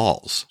have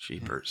malls?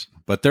 Jeepers.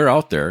 But they're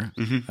out there.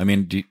 Mm-hmm.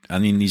 I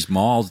mean, these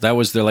malls, that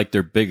was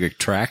their big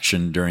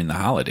attraction during the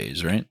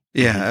holidays, right?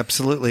 Yeah,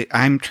 absolutely.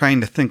 I'm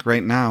trying to think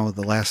right now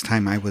the last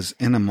time I was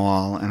in a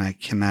mall and I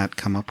cannot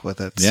come up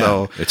with it. Yeah,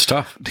 so it's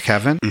tough.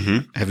 Kevin,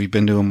 have you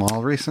been to a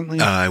mall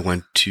recently? I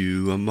went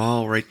to a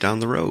mall right down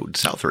the road,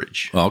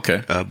 Southridge. Oh,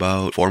 okay.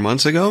 About 4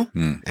 months ago.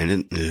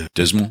 And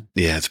Dismal?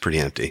 Yeah, it's pretty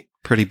empty.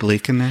 Pretty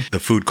bleak in there. The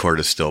food court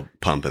is still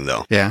pumping,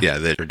 though. Yeah. Yeah,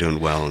 they're doing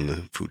well in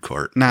the food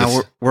court.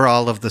 Now, we're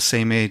all of the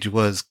same age.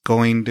 Was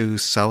going to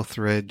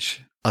Southridge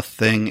a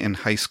thing in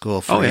high school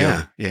for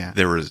you? Yeah.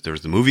 There was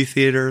the movie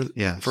theater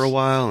Yes. for a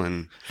while,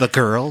 and the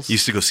girls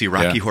used to go see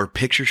Rocky Horror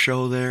Picture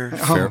Show there.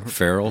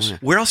 Farrell's.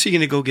 Where else are you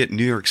going to go get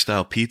New York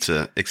style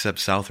pizza except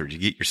Southridge? You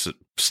get your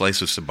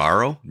slice of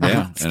Sbarro.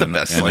 Yeah, it's the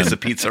best slice of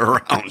pizza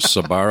around.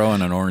 Sbarro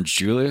and an orange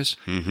Julius.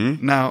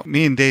 Mm-hmm. Now,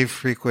 me and Dave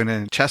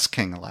frequented Chess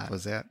King a lot.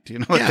 Was that? Do you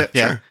know what that?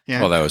 Sure. Yeah.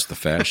 Well, that was the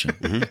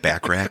fashion.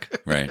 Back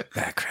rack. Right.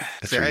 Back rack.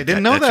 That's Yeah, where I you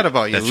didn't got- know that that's-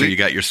 about you. That's where you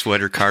got your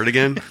sweater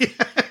cardigan.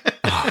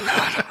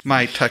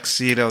 My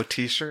tuxedo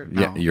T-shirt.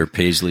 No. Yeah, your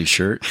paisley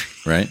shirt,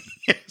 right?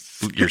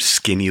 Your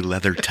skinny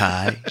leather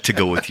tie to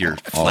go with your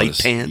All flight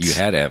this- pants. You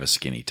had to have a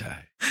skinny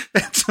tie.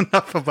 That's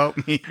enough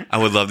about me. I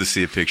would love to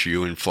see a picture of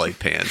you in flight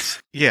pants.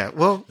 Yeah.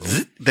 Well,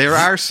 there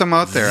are some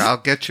out there. I'll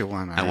get you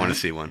one. I want to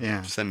see one.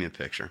 Yeah. Send me a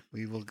picture.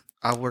 We will.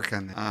 I'll work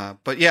on that.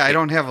 But yeah, I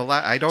don't have a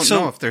lot. I don't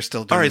know if they're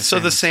still doing. All right, so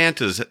the same.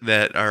 Santas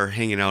that are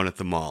hanging out at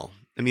the mall.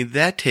 I mean,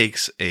 that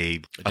takes a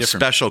different-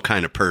 special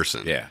kind of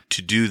person Yeah.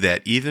 to do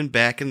that, even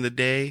back in the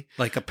day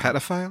Like a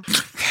pedophile.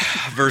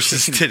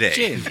 versus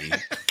today.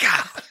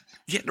 God,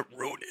 you had to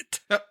ruin it.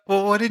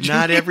 Well, what did you?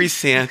 Not mean? every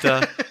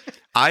Santa.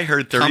 I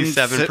heard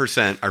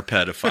 37% are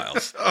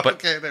pedophiles. But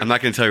Okay, there. I'm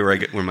not going to tell you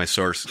where my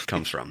source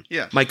comes from.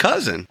 Yeah. My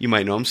cousin, you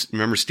might know him.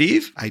 Remember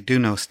Steve? I do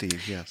know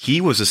Steve. Yes. He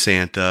was a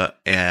Santa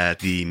at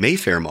the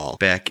Mayfair Mall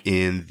back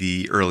in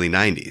the early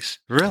 90s.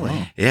 Really?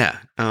 Oh. Yeah.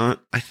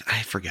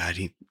 I forgot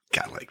he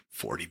got like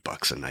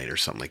 $40 a night or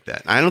something like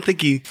that. I'm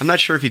not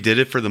sure if he did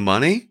it for the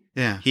money.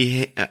 Yeah.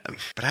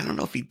 But I don't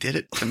know if he did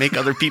it to make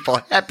other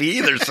people happy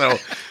either. So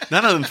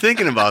now that I'm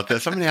thinking about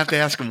this, I'm going to have to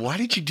ask him, why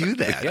did you do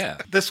that? Yeah.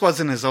 This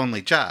wasn't his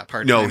only job.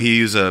 No,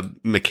 he was a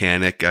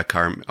mechanic, a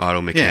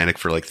auto mechanic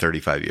for like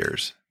 35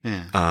 years.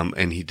 Yeah.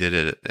 And he did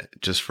it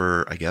just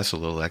for, I guess, a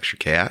little extra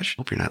cash.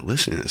 Hope you're not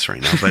listening to this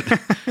right now, but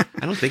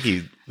I don't think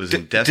he was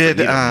in desperate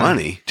need of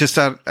money. Just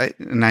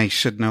and I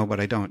should know, but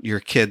I don't. Your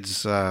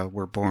kids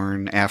were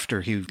born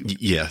after he.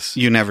 Yes.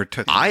 You never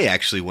took. I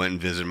actually went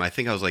and visited him. I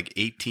think I was like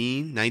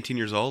 18, 19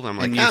 years old. I'm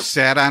like, and you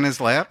sat on his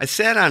lap. I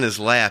sat on his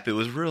lap. It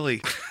was really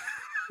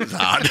it was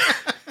odd.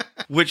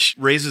 Which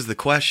raises the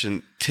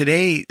question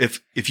today,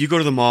 if you go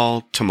to the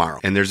mall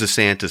tomorrow and there's a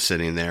Santa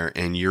sitting there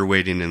and you're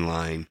waiting in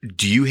line,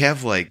 do you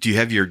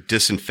have your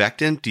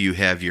disinfectant? Do you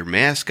have your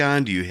mask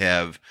on? Do you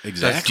have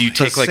Exactly. Do you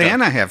take Does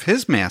Santa have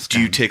his mask Do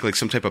on? you take like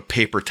some type of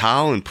paper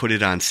towel and put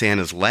it on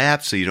Santa's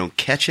lap so you don't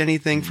catch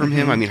anything from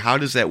him? I mean, how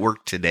does that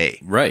work today?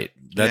 Right.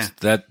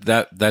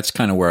 That's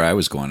kind of where I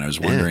was going. I was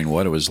wondering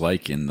what it was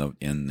like in the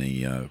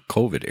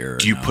COVID era.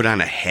 Do you put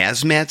on a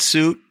hazmat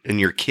suit in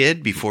your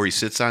kid before he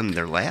sits on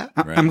their lap?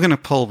 I'm going to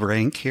pull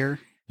rank here.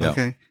 Yeah.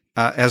 Okay.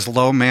 As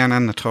low man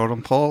on the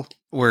totem pole,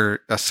 we're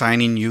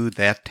assigning you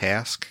that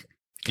task.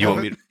 You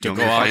want me to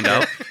find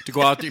out? To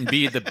go out and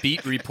be the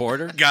beat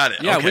reporter? Got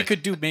it. Yeah, Okay. we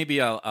could do maybe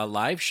a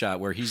live shot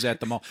where he's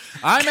at the mall.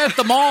 I'm at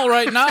the mall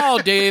right now,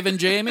 Dave and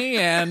Jamie,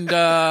 and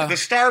The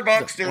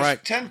Starbucks, there's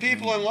Right. 10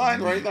 people in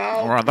line right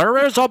now. Well, there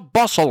is a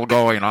bustle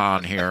going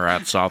on here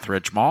at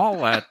Southridge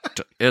Mall that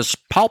is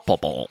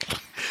palpable.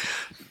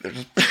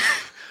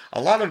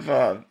 A lot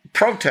of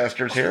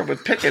protesters here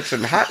with pickets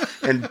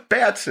and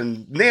bats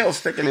and nails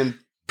sticking in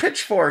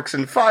pitchforks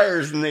and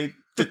fires, and they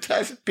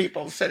detest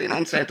people sitting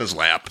on Santa's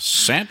lap.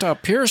 Santa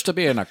appears to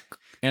be in a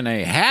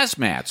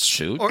hazmat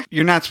suit. Or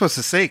you're not supposed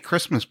to say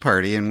Christmas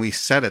party, and we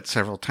said it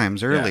several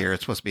times earlier.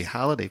 It's supposed to be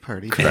holiday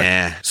party.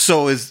 Yeah.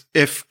 So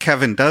if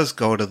Kevin does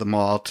go to the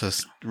mall to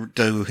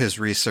do his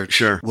research,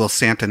 Sure. will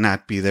Santa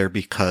not be there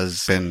because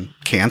it's been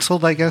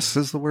canceled, I guess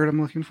is the word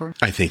I'm looking for?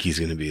 I think he's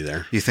going to be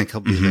there. You think he'll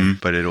be there?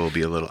 But it will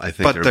be a little, I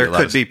think But there'll there be a lot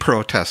could of, be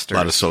protesters. a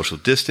lot of social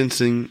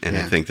distancing, and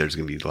I think there's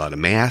going to be a lot of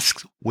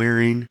masks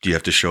wearing. Do you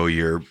have to show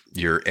your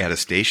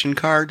attestation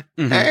card?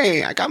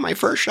 Hey, I got my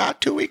first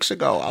shot 2 weeks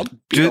ago. I'll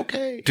be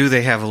okay. Do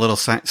they have a little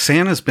sign?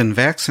 Santa's been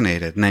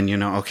vaccinated, and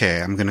then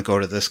okay, I'm going to go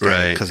to this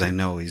guy Right. because I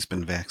know he's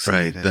been Right.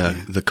 vaccinated.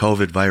 The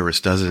COVID virus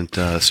doesn't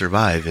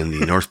survive in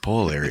the North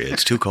Pole area.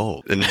 It's too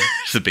cold. And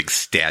there's a big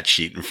stat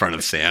sheet in front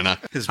of Santa.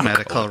 His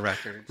medical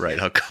record. Right.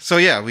 How cold. So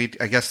yeah,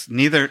 I guess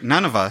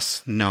none of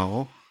us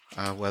know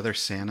whether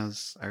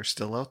Santas are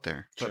still out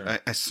there, but I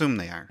assume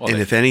they are. And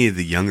if any of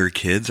the younger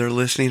kids are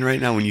listening right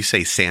now, when you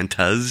say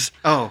Santas,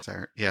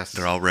 Sorry. Yes,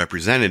 they're all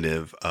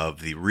representative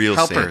of the real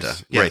helpers.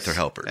 Santa. Yes. Right, they're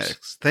helpers.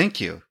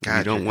 Thank you. God,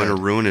 You don't you're want to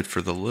good. ruin it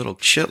for the little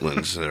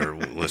chitlins that are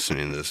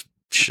listening to this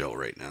show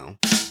right now.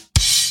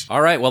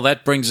 all right. Well,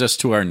 that brings us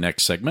to our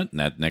next segment, and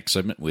that next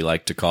segment we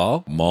like to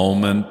call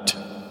Moment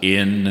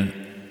in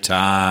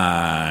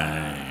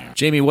Time.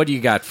 Jamie, what do you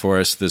got for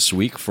us this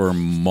week for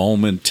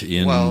Moment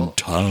in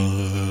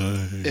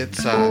Time?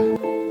 It's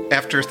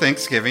after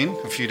Thanksgiving,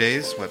 a few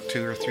days,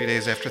 2 or 3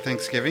 days after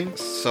Thanksgiving.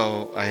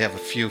 So I have a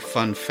few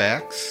fun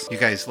facts. You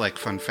guys like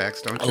fun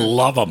facts, don't I you?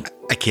 love them.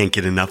 I can't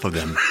get enough of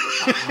them.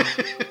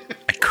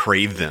 I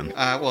crave them.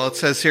 Well, it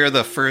says here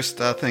the first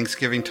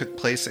Thanksgiving took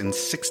place in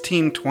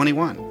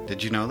 1621.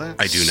 Did you know that?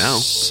 I do now.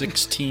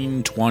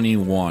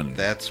 1621.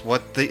 That's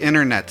what the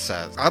internet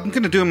says. I'm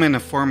going to do them in the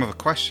form of a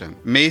question.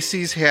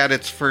 Macy's had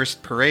its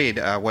first parade,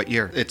 what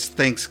year? It's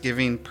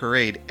Thanksgiving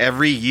parade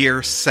every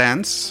year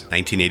since.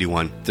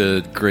 1981.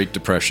 The Great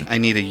Depression. I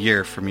need a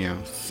year from you.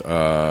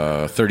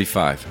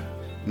 35.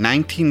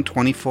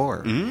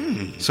 1924.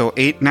 So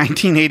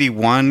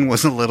 1981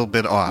 was a little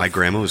bit off. My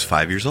grandma was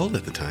 5 years old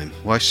at the time.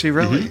 Was she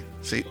really?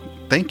 See,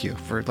 thank you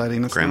for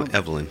letting us Grandma know.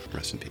 Evelyn,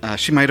 rest in peace.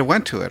 She might have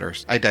went to it, or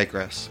I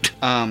digress.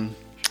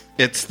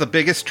 It's the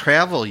biggest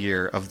travel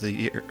year of the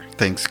year,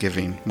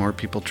 Thanksgiving. More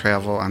people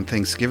travel on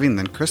Thanksgiving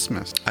than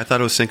Christmas. I thought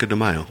it was Cinco de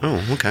Mayo.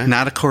 Oh, okay.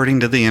 Not according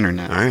to the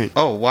internet. All right.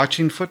 Oh,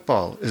 watching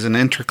football is an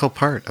integral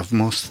part of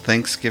most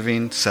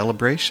Thanksgiving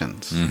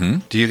celebrations. Mm-hmm.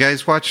 Do you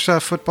guys watch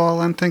football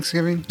on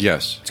Thanksgiving?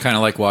 Yes. It's kind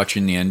of like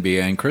watching the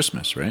NBA on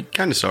Christmas, right?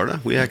 Kind of, sort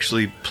of. We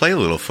actually play a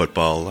little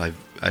football.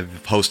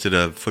 I've hosted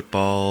a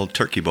football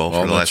turkey bowl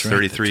for the last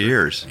 33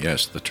 years.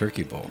 Yes, the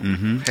Turkey Bowl.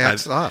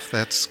 Hats off.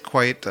 That's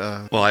quite...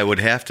 Well, I would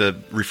have to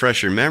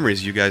refresh your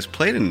memories. You guys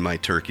played in my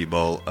turkey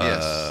bowl.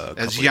 yes. A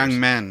As couple young years.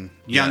 men.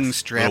 Young, Yes.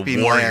 strapping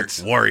Little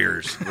lads.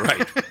 warriors,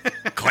 right?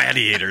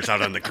 Gladiators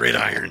out on the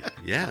gridiron.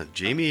 Yeah,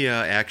 Jamie.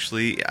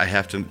 Actually, I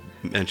have to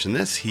mention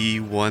this. He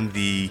won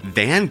the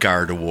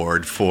Vanguard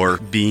Award for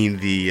being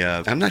the.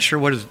 I'm not sure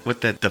what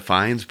that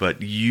defines,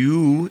 but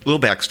you. Little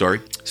backstory.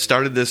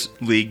 Started this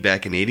league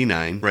back in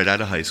 '89, right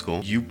out of high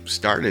school. You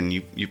started and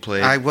you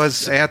played. I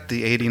was at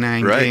the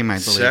 89 right, game, I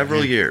believe.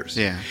 several yeah. years.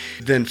 Yeah.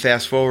 Then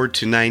fast forward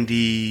to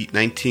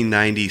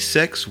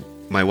 1996.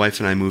 My wife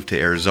and I moved to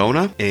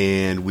Arizona,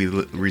 and we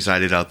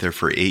resided out there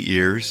for 8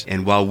 years.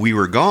 And while we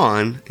were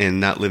gone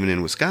and not living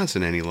in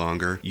Wisconsin any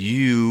longer,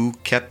 you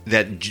kept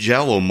that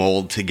Jell-O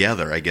mold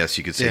together, I guess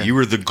you could say. Yeah. You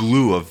were the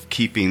glue of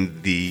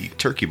keeping the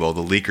Turkey Bowl,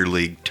 the Leaker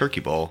League Turkey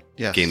Bowl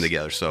Yes. game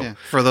together. So Yeah.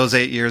 For those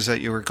 8 years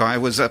that you were gone,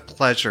 it was a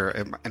pleasure,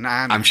 an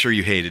honor. I'm sure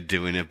you hated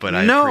doing it, but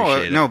I no,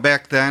 appreciate it. no.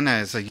 Back then,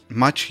 as a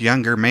much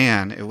younger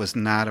man, it was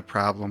not a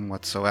problem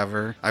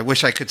whatsoever. I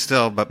wish I could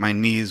still, but my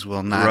knees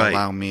will not Right.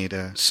 allow me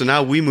to. So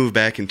now we moved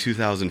back in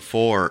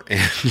 2004,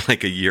 and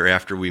like a year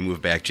after we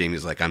moved back,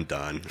 Jamie's like, I'm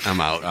done. I'm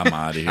out. I'm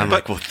out of here. I'm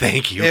like, well,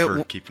 thank you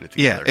for keeping it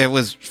Yeah, together. it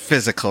was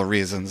physical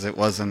reasons. It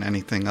wasn't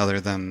anything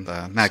other than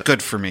not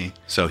good for me.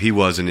 So he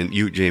wasn't,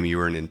 Jamie, you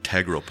were an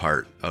integral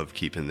part of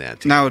keeping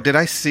that together. Now, did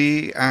I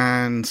see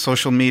on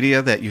social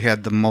media that you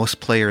had the most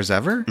players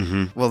ever?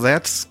 Mm-hmm. Well,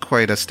 that's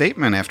quite a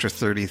statement after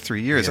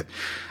 33 years. Yep.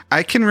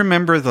 I can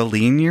remember the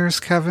lean years,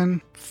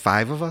 Kevin.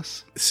 5 of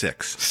us?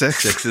 Six.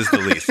 Six? 6 is the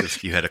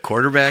least. You had a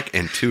quarterback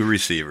and 2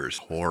 receivers.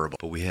 Horrible.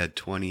 But we had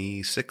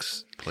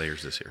 26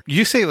 players this year.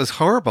 You say it was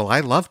horrible.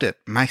 I loved it.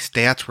 My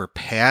stats were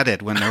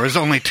padded when there was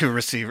only 2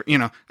 receivers. You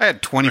know, I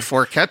had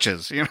 24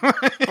 catches, you know.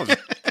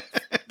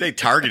 They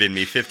targeted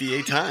me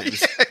 58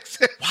 times.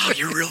 Wow,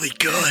 you're really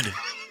good.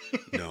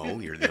 No,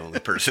 you're the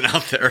only person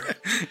out there.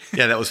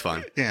 Yeah, that was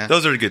fun. Yeah.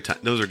 Those are good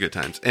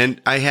times.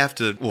 And I have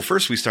to, well,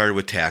 first we started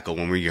with tackle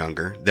when we were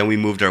younger. Then we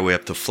moved our way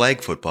up to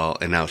flag football,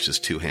 and now it's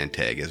just 2-hand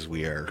tag as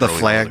we are. The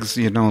flags,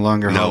 you no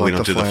longer No, haul we up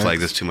don't do the flags. flag.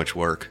 That's too much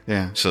work.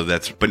 Yeah. So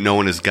but no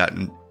one has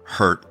gotten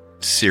hurt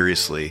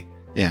seriously.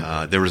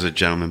 Yeah. There was a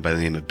gentleman by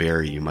the name of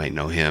Barry. You might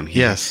know him.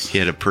 Yes. He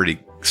had a pretty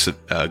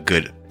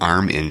good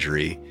arm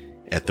injury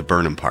at the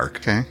Burnham Park.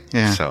 Okay,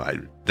 yeah. So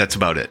that's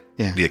about it.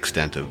 Yeah. The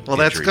extent of Well,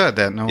 that's injury. good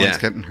that no Yeah. one's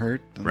getting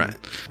hurt. Right.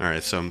 All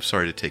right. So I'm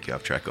sorry to take you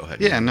off track. Go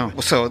ahead. Yeah, no.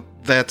 So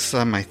that's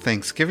my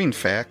Thanksgiving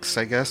facts,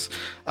 I guess.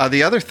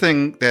 The other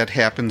thing that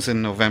happens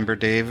in November,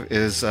 Dave,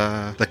 is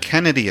the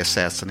Kennedy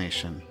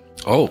assassination.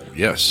 Oh,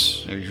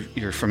 yes.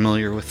 You're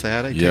familiar with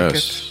that, I take Yes.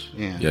 it?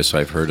 Yeah. Yes,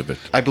 I've heard of it.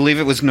 I believe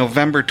it was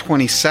November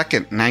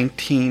 22nd,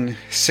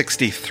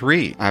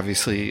 1963.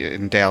 Obviously,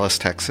 in Dallas,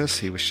 Texas,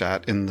 he was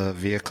shot in the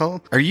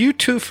vehicle. Are you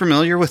two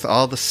familiar with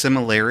all the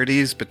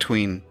similarities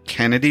between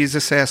Kennedy's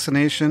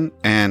assassination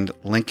and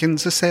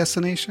Lincoln's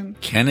assassination?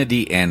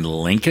 Kennedy and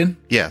Lincoln?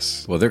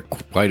 Yes. Well, they're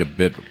quite a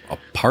bit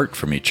apart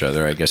from each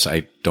other. I guess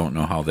I don't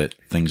know how that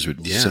things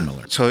would be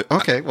similar. So,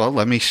 okay, well,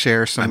 let me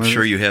share some I'm of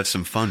sure you have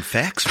some fun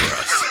facts for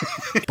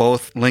us.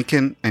 Both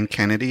Lincoln and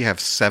Kennedy have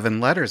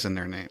 7 letters in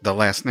their name, the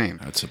last name.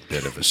 That's a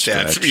bit of a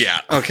stretch.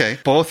 Okay,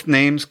 both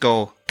names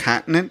go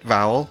continent,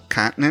 vowel,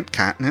 continent,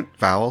 continent,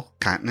 vowel,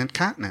 continent,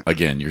 continent.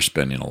 Again, you're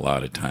spending a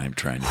lot of time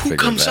trying to Who figure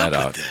comes that up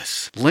out. with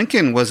this?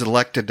 Lincoln was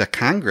elected to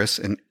Congress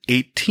in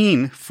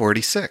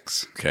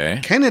 1846. Okay.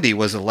 Kennedy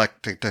was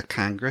elected to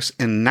Congress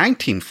in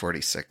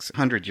 1946,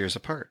 100 years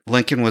apart.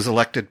 Lincoln was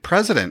elected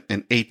president in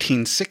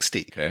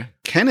 1860. Okay.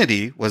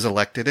 Kennedy was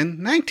elected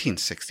in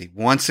 1960.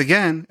 Once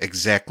again,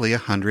 exactly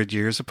 100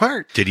 years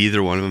apart. Did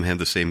either one of them have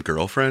the same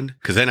girlfriend?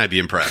 Because then I'd be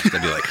impressed.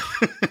 I'd be like,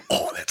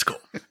 oh, that's cool.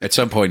 At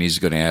some point, he's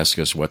going to ask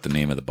us what the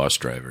name of the bus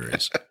driver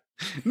is.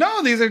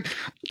 No, these are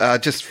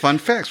just fun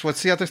facts.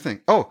 What's the other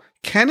thing? Oh,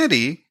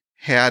 Kennedy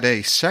had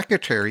a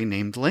secretary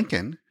named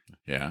Lincoln,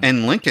 Yeah.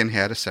 and Lincoln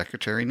had a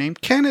secretary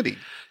named Kennedy.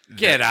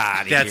 Get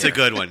out of That's here. a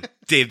good one.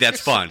 Dave, that's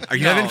fun. Are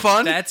you having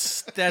fun?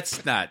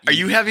 That's not. Are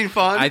you having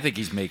fun? I think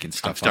he's making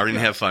stuff I'm starting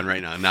up. to have fun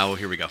right now. Now,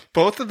 here we go.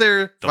 Both of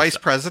their Don't vice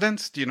stop.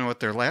 presidents, do you know what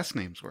their last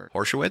names were?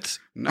 Horshowitz?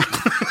 No.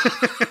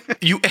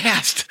 You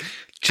asked.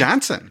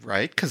 Johnson,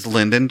 right? Because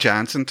Lyndon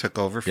Johnson took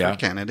over for Yeah,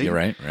 Kennedy. you're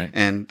right.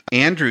 And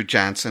Andrew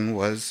Johnson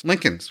was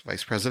Lincoln's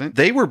vice president.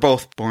 They were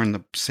both born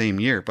the same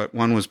year, but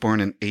one was born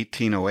in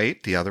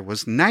 1808. The other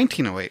was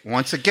 1908.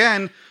 Once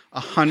again,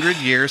 100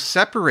 years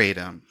separate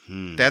them.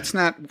 That's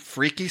not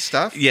freaky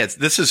stuff. Yeah,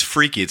 this is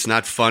freaky. It's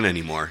not fun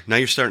anymore. Now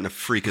you're starting to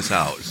freak us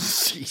out.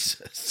 Jesus.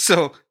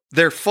 So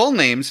their full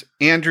names,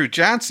 Andrew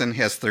Johnson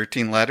has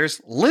 13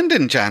 letters.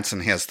 Lyndon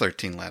Johnson has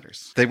 13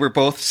 letters. They were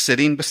both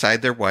sitting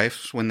beside their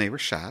wives when they were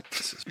shot.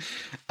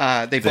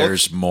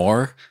 There's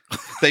more.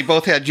 They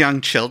both had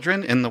young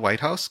children in the White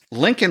House.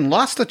 Lincoln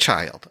lost a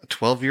child, a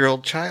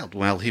 12-year-old child,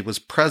 while he was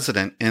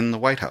president in the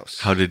White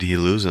House. How did he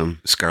lose him?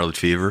 Scarlet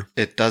fever?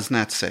 It does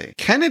not say.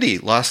 Kennedy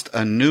lost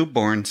a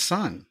newborn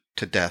son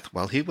to death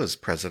while he was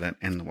president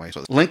in the White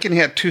House. Lincoln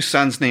had 2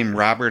 sons named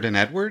Robert and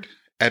Edward.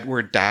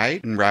 Edward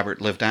died and Robert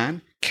lived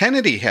on.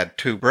 Kennedy had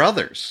 2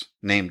 brothers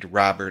named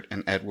Robert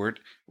and Edward.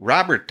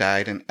 Robert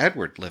died and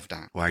Edward lived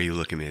on. Why are you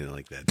looking at me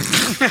like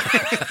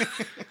that?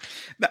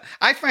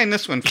 I find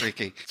this one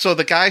freaky. So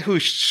the guy who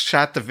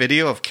shot the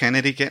video of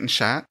Kennedy getting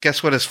shot,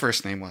 guess what his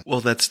first name was?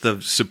 Well, that's the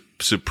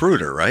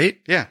Zapruder, right?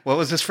 Yeah, what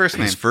was his first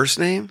name? His first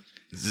name?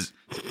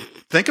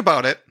 Think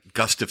about it.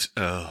 Gustav.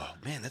 Oh,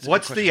 man, that's a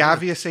What's good the question.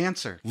 obvious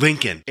answer?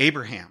 Lincoln.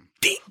 Abraham.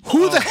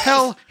 Who the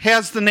hell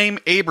has the name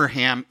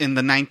Abraham in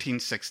the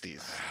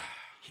 1960s?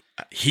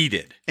 He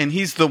did. And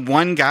he's the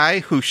one guy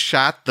who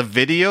shot the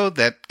video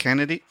that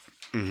Kennedy...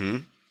 Mm-hmm.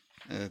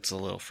 It's a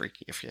little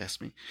freaky, if you ask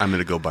me. I'm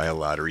going to go buy a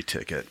lottery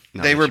ticket.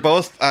 Now They that were you-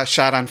 both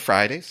shot on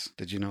Fridays.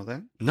 Did you know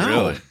that? No.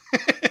 Really?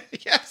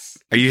 Yes.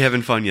 Are you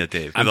having fun yet,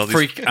 Dave? I'm With all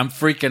these- I'm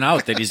freaking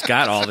out that he's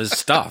got all this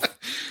stuff.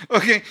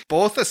 Okay.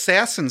 Both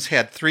assassins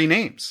had 3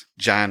 names.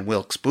 John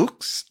Wilkes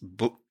Booth.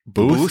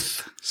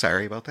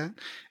 Sorry about that.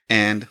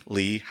 And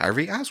Lee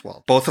Harvey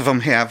Oswald. Both of them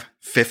have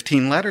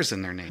 15 letters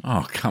in their name.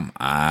 Oh, come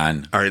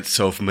on. All right,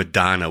 so if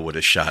Madonna would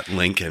have shot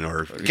Lincoln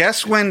or...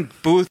 Guess when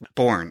Booth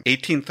born?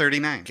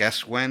 1839.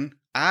 Guess when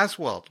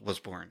Oswald was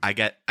born? I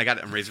got it.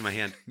 I'm raising my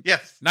hand.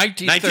 Yes.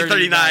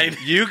 1939.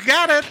 You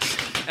got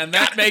it. And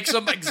that makes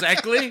them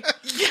exactly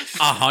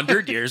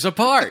 100 years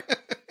apart.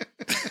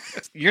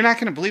 You're not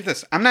going to believe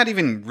this. I'm not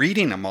even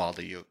reading them all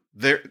to you.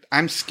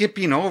 I'm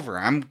skipping over.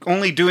 I'm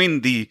only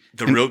doing the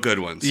real good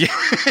ones. Yeah.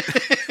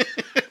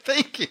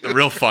 Thank you. The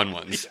real fun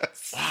ones.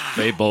 Yes.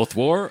 They both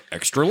wore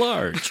extra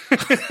large.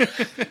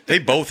 They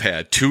both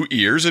had 2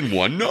 ears and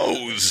 1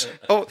 nose.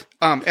 Oh,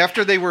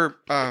 after they were,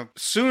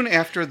 soon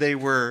after they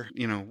were,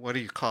 what do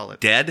you call it?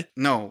 Dead?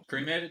 No.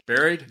 Cremated?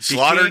 Buried?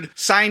 Slaughtered?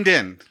 Signed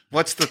in.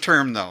 What's the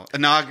term, though?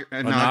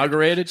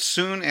 Inaugurated?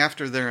 Soon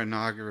after their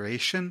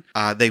inauguration,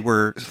 they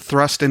were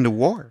thrust into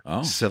war.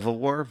 Oh. Civil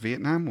War,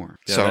 Vietnam War.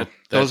 Yeah, So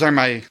those are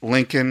my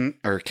Lincoln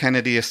or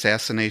Kennedy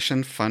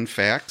assassination fun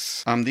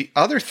facts. The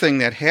other thing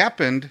that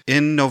happened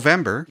in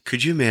November.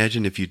 Could you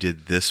imagine if you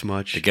did this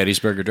much The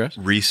Gettysburg Address?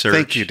 research?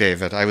 Thank you,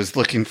 David. I was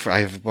looking for, I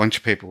have a bunch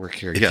of paperwork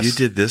here. If Yes. you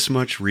did this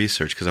much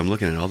research, because I'm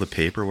looking at all the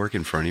paperwork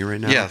in front of you right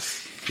now.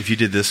 Yes. If you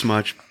did this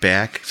much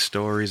back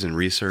stories and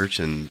research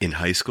in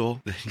high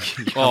school,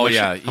 Oh,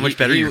 how much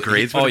better your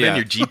grades would have been,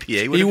 your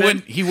GPA would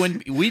have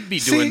been? We'd be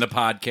doing the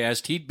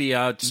podcast. He'd be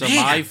out some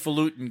Man.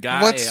 highfalutin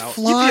guy What's out.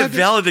 You'd be a flawed?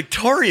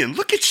 valedictorian.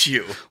 Look at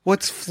you.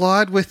 What's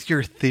flawed with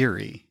your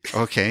theory?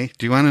 Okay.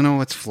 Do you want to know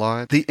what's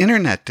flawed? The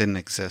internet didn't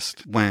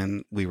exist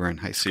when we were in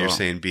high So school. you're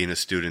saying being a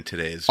student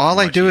today is all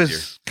I much do easier.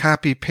 is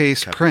copy,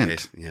 paste, print.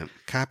 Paste, yep.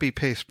 Copy,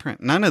 paste, print.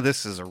 None of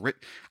this is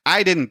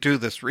I didn't do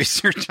this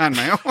research on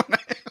my own.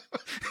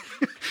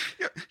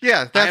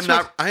 Yeah,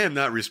 I am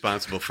not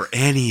responsible for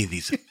any of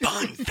these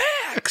fun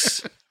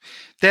facts.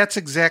 that's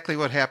exactly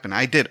what happened.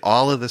 I did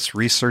all of this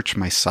research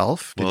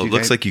myself. Well, it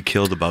looks like you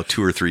killed about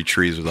 2 or 3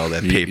 trees with all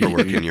that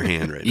paperwork in your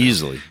hand right now.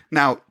 Easily.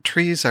 now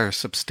trees are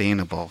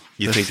sustainable.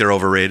 You think they're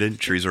overrated?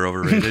 Trees are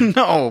overrated?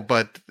 No,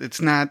 but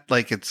it's not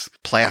like it's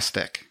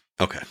plastic.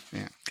 Okay.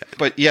 Yeah.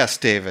 But yes,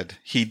 David,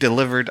 he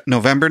delivered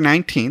November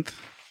 19th,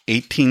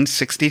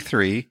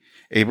 1863.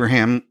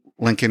 Abraham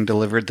Lincoln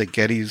delivered the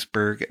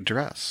Gettysburg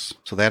Address.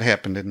 So that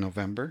happened in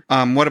November.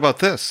 What about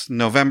this?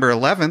 November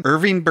 11th,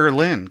 Irving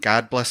Berlin,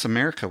 God Bless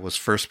America, was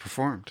first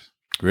performed.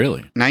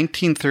 Really?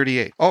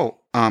 1938. Oh,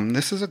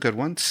 this is a good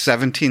one.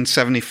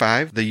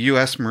 1775, the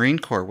U.S. Marine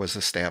Corps was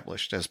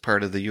established as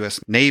part of the U.S.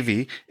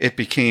 Navy. It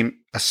became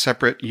a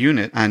separate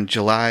unit on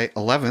July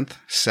 11th,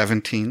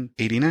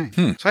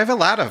 1789. So I have a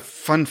lot of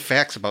fun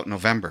facts about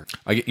November.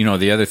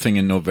 The other thing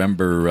in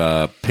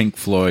November, Pink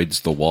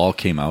Floyd's The Wall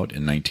came out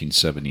in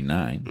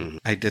 1979.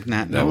 I did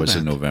not know That was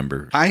in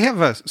November. I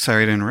have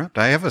sorry to interrupt.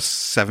 I have a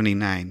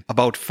 79.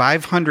 About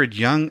 500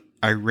 young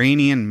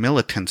Iranian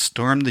militants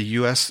stormed the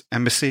U.S.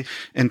 embassy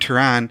in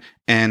Tehran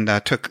and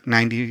took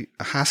 90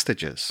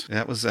 hostages.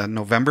 That was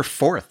November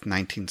 4th,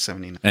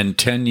 1979. And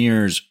 10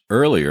 years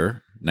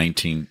earlier,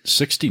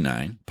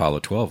 1969, Apollo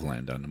 12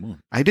 landed on the moon.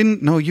 I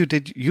didn't know you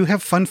did. You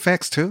have fun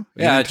facts too?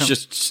 You Yeah, didn't it's tell-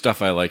 just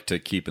stuff I like to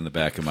keep in the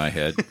back of my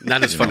head.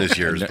 Not as fun as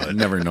yours, I but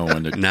never know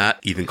when to. not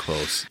even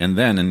close. And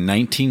then in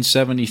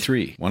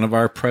 1973, one of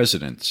our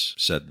presidents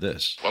said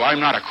this. Well, I'm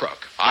not a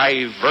crook.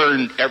 I've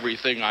earned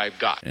everything I've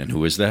got. And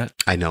who is that?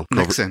 I know.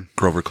 Nixon.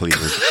 Grover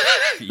Cleveland.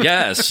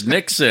 Yes,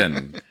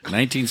 Nixon,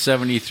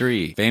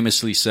 1973,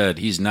 famously said,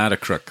 he's not a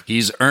crook.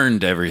 He's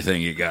earned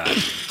everything he got.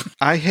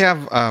 I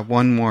have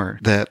one more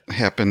that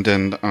happened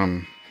in,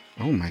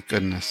 oh my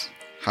goodness.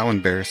 How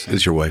embarrassing.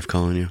 Is your wife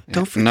calling you?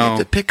 Don't forget No.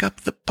 to pick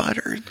up the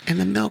butter and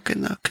the milk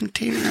in the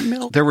container of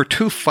milk. There were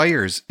 2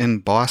 fires in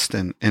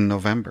Boston in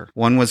November.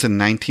 One was in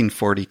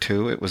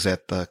 1942. It was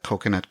at the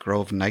Coconut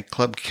Grove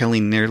nightclub,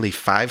 killing nearly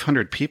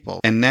 500 people.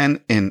 And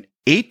then in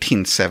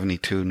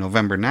 1872,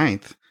 November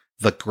 9th,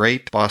 the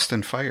Great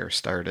Boston Fire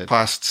started.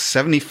 Cost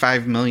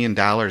 $75 million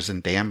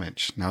in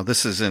damage. Now,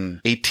 this is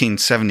in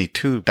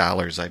 1872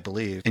 dollars, I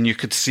believe. And you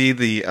could see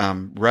the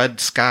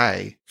red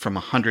sky from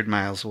 100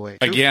 miles away.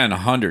 Again,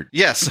 100.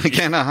 Yes,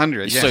 again,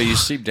 100. Yeah. So you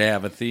seem to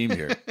have a theme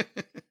here.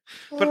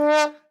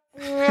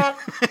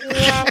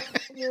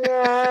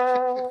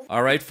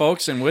 All right,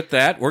 folks, and with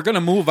that, we're going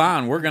to move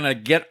on. We're going to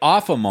get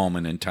off a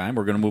moment in time.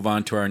 We're going to move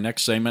on to our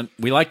next segment.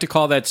 We like to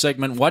call that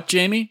segment what,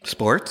 Jamie?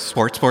 Sports.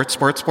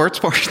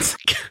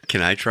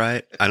 Can I try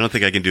it? I don't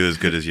think I can do as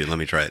good as you. Let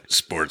me try it.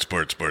 Sports.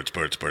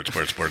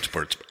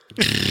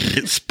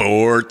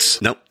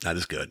 Sports. Nope, not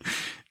as good.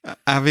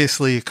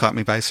 Obviously, you caught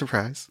me by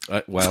surprise.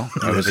 Well,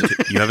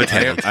 You have a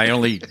talent. I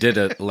only did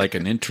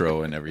an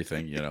intro and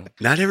everything, you know.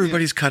 Not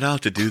everybody's cut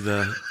out to do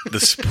the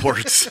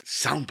sports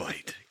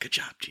soundbite. Good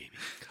job, Jamie.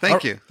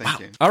 Thank you. Thank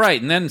you. All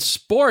right, and then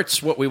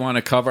sports, what we want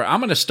to cover. I'm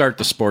going to start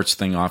the sports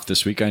thing off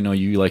this week. I know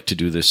you like to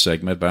do this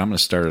segment, but I'm going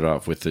to start it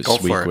off with this Go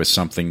for week it. with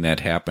something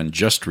that happened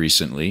just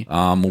recently.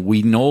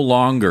 We no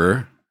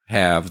longer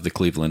have the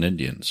Cleveland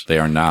Indians. They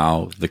are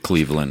now the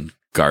Cleveland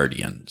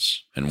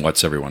Guardians. And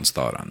what's everyone's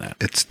thought on that?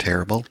 It's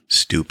terrible.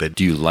 Stupid.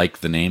 Do you like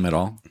the name at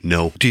all?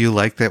 No. Do you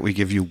like that we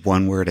give you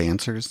one-word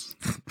answers?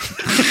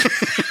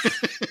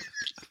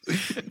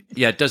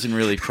 Yeah, it doesn't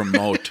really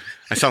promote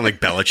I sound like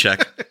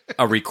Belichick.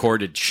 a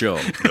recorded show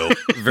Nope.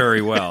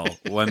 very well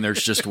when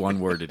there's just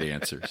one-worded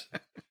answers.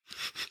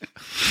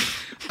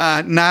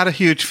 Not a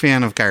huge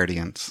fan of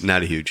Guardians.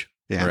 Not a huge.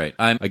 Yeah. Right.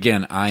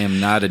 I am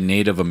not a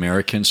Native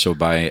American, so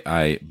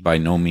by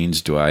no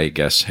means do I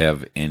guess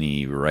have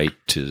any right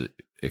to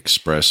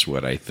express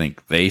what I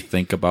think they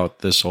think about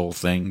this whole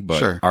thing. But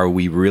Sure. Are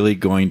we really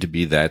going to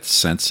be that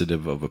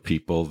sensitive of a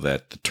people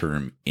that the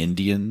term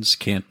Indians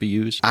can't be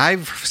used?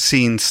 I've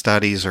seen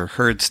studies or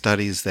heard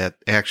studies that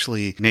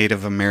actually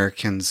Native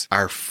Americans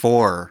are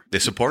for. They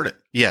support it.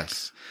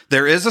 Yes.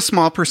 There is a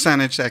small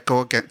percentage that go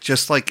against,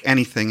 just like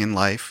anything in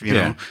life, you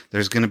know,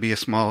 there's going to be a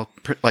small,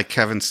 like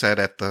Kevin said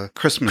at the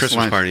Christmas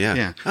lunch. party,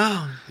 yeah.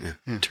 Oh,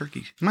 yeah.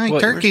 Turkey. My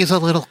turkey's a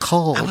little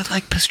cold. I would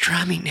like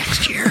pastrami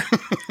next year.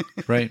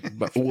 Right.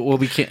 But, well,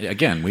 we can't,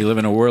 again, we live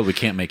in a world we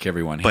can't make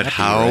everyone happy. But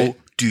how right?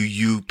 do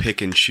you pick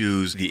and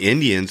choose the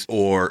Indians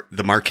or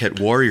the Marquette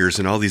Warriors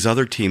and all these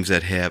other teams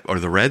that have, or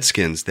the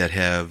Redskins that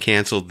have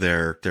canceled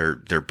their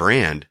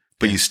brand?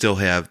 But you still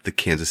have the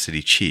Kansas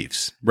City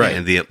Chiefs, right,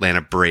 and the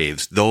Atlanta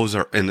Braves. Those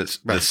are, and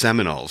the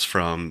Seminoles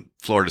from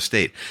Florida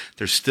State.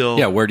 They're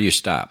still, where do you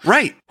stop?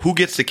 Right. Who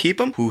gets to keep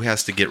them? Who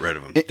has to get rid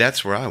of them?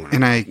 That's where I want to.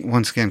 And I,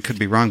 once again, could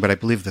be wrong, but I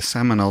believe the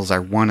Seminoles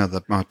are one of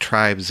the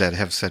tribes that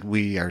have said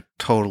we are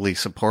totally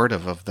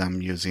supportive of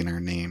them using our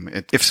name.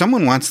 If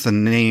someone wants to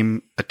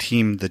name a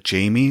team the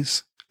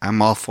Jamies,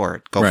 I'm all for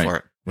it. Go for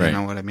it. You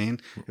know what I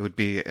mean? It would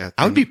be.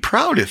 I would be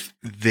proud if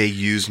they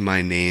used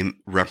my name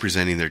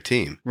representing their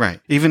team. Right.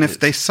 Even if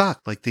they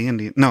suck, like the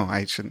Indians. No,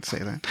 I shouldn't say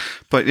that.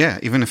 But yeah,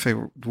 even if they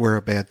were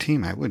a bad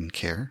team, I wouldn't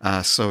care.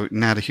 So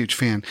not a huge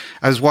fan.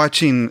 I was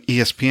watching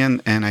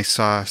ESPN and I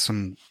saw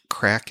some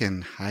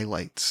Kraken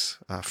highlights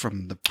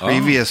from the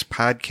previous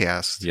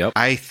podcast. Yep.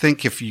 I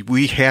think if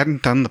we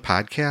hadn't done the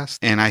podcast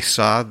and I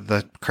saw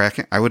the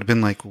Kraken, I would have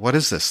been like, what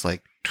is this?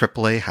 Like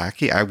AAA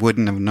hockey? I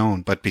wouldn't have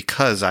known. But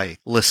because I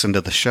listened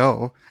to the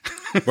show.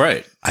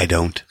 Right. I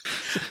don't.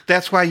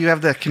 That's why you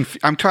have that.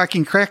 I'm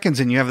talking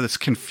Krakens and you have this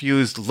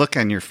confused look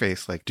on your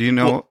face. Like, do you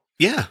know? Well,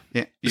 yeah.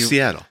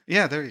 Seattle.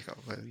 Yeah, there you go.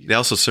 They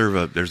also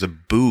serve there's a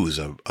booze,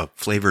 a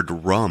flavored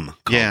rum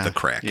called the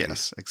Kraken.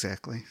 Yes,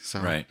 exactly.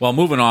 So. Right. Well,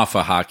 moving off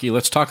of hockey,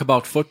 let's talk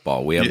about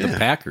football. We have the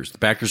Packers. The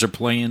Packers are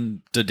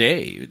playing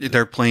today.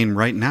 They're playing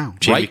right now.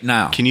 Right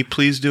now. Can you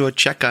please do a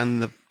check on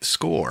the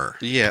score?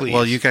 Yeah, please?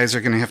 Well, you guys are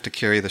going to have to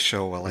carry the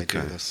show while I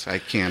do this. I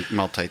can't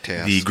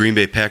multitask. The Green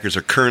Bay Packers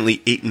are currently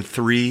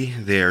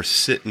 8-3. They're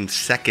sitting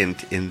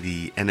second in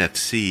the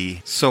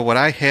NFC. So what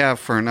I have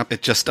for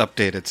it just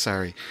updated,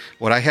 sorry.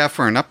 What I have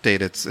for an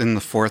update, it's in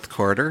the fourth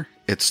quarter.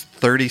 It's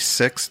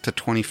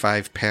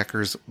 36-25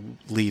 Packers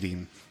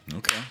leading.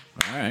 Okay.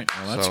 All right.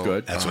 Well, that's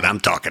good. That's what I'm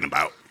talking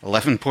about.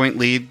 11-point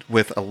lead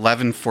with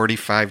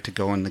 11:45 to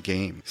go in the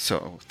game.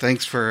 So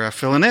thanks for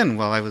filling in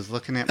while I was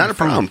looking at Not my a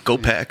problem. phone. Go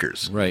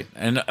Packers. Right.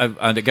 And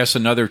I guess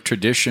another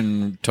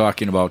tradition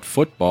talking about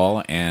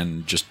football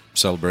and just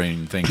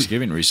celebrating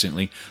Thanksgiving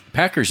recently, the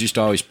Packers used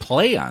to always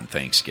play on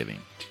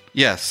Thanksgiving.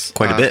 Yes.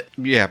 Quite a bit.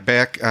 Yeah,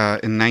 back in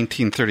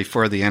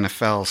 1934, the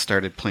NFL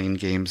started playing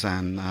games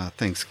on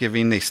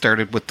Thanksgiving. They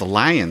started with the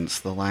Lions.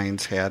 The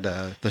Lions had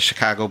the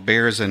Chicago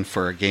Bears in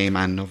for a game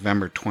on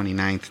November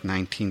 29th,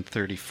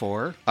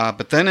 1934.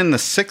 But then in the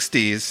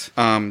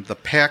 60s, the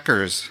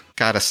Packers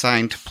got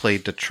assigned to play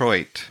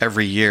Detroit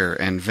every year,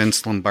 and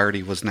Vince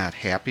Lombardi was not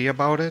happy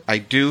about it. I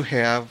do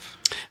have...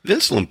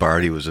 Vince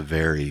Lombardi was a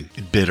very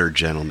bitter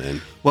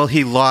gentleman. Well,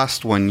 he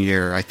lost one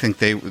year. I think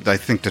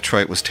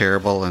Detroit was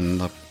terrible,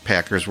 and the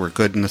Packers were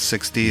good in the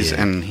 60s,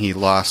 and he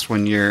lost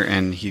one year,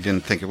 and he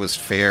didn't think it was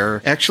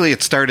fair. Actually,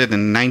 it started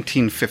in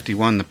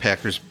 1951. The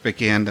Packers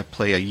began to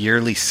play a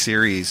yearly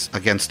series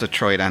against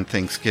Detroit on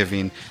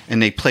Thanksgiving,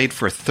 and they played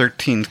for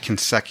 13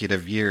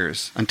 consecutive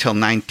years until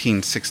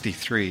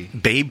 1963.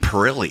 Babe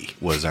Parilli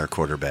was our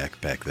quarterback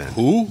back then.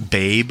 Who?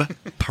 Babe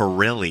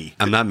Parilli.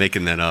 I'm not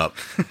making that up,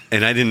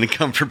 and I didn't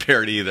come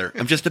prepared either.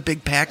 I'm just a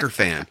big Packer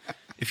fan.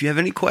 If you have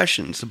any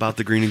questions about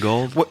the green and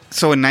gold.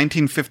 So in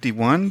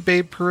 1951,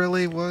 Babe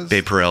Parilli was?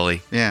 Babe Parilli.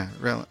 Yeah,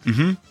 really.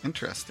 Mm-hmm.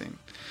 Interesting.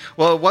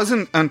 Well, it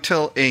wasn't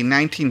until a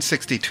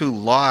 1962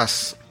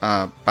 loss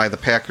by the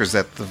Packers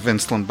that the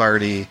Vince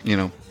Lombardi,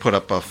 put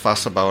up a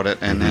fuss about it,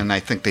 and then I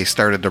think they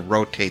started to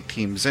rotate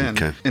teams in.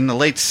 Okay. In the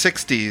late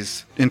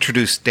 60s,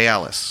 introduced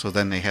Dallas, so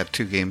then they had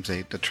two games.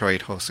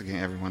 Detroit hosts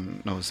again.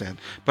 Everyone knows that.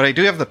 But I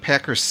do have the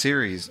Packers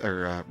series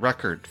or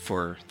record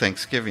for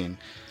Thanksgiving.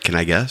 Can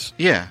I guess?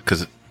 Yeah.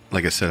 Because,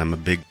 like I said, I'm a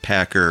big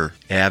Packer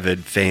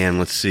avid fan.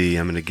 Let's see.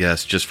 I'm going to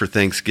guess just for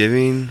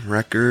Thanksgiving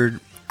record.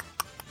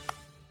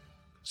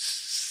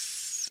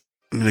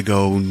 I'm going to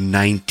go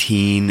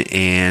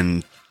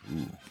 19-12.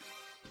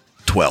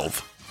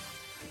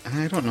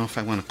 I don't know if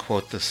I want to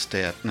quote this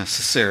stat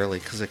necessarily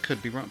because it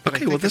could be wrong. But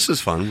Okay, well, this is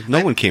fun.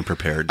 No one came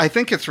prepared. I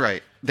think it's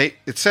right.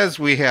 It says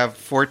we have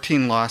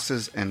 14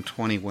 losses and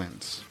 20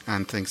 wins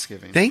on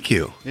Thanksgiving. Thank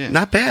you. Yeah.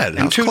 Not bad.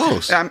 That was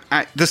close.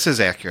 This is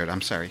accurate.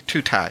 I'm sorry.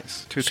 Two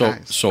ties.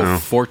 So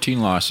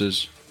 14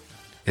 losses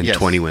And Yes.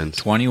 20 wins.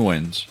 20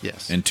 wins.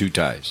 Yes. And 2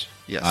 ties.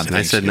 Yes. on And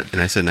I said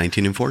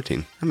Thanksgiving.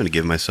 19-14. I'm going to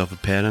give myself a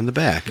pat on the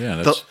back. Yeah,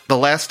 that's The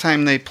last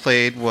time they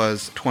played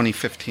was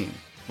 2015.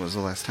 was the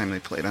last time they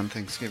played on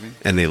Thanksgiving.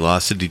 And they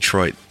lost to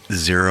Detroit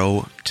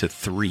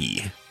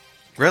 0-3.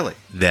 Really?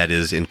 That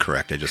is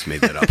incorrect. I just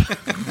made that up.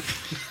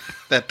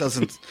 That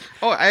doesn't...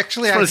 Oh,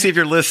 actually, I want to see if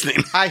you're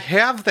listening. I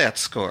have that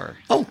score.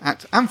 Oh.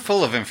 I'm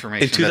full of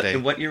information today.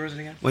 In what year was it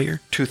again? What year?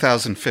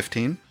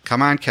 2015.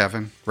 Come on,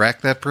 Kevin.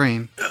 Rack that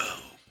brain.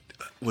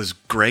 Was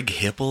Greg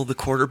Hipple the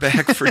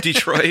quarterback for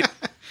Detroit?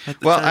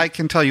 Well, time? I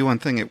can tell you one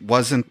thing. It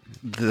wasn't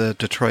the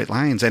Detroit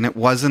Lions, and it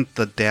wasn't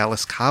the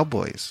Dallas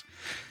Cowboys.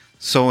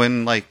 So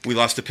we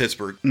lost to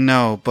Pittsburgh.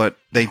 No, but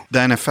the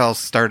NFL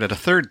started a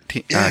third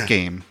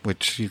game,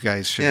 which you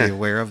guys should be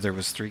aware of. There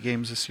was 3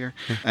 games this year,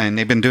 and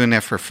they've been doing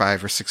that for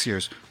 5 or 6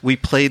 years. We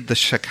played the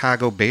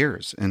Chicago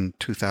Bears in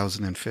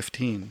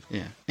 2015,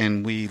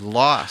 and we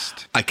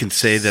lost. I can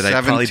say that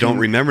I probably don't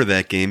remember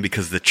that game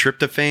because the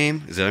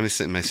tryptophan,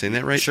 am I saying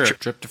that right? Sure,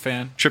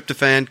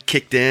 Tryptophan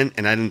kicked in,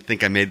 and I didn't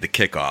think I made the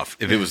kickoff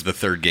if it was the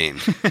third game.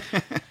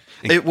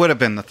 It would have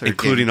been the third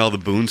including game. all the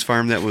Boone's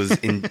Farm that was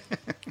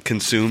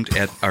consumed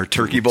at our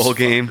Turkey Bowl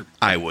game.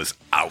 I was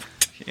out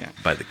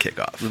by the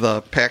kickoff.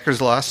 The Packers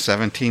lost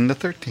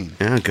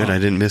 17-13. Yeah, good. I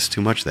didn't miss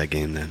too much that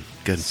game then.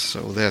 Good.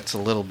 So that's a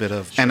little bit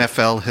of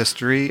NFL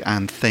history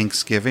on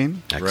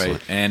Thanksgiving. Excellent.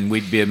 Right. And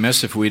we'd be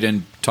amiss if we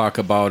didn't talk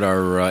about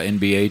our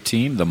NBA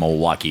team, the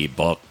Milwaukee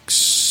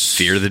Bucks.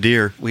 Fear the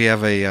deer. We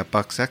have a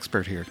Bucks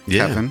expert here,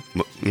 Kevin.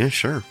 Yeah,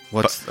 sure.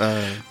 What's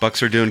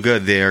Bucks are doing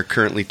good. They are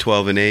currently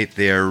 12-8.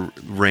 They are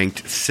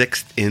ranked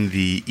 6th in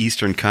the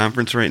Eastern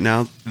Conference right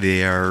now.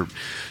 They are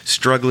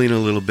struggling a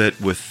little bit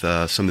with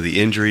some of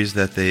the injuries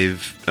that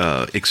they've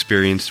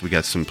experienced. We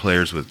got some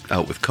players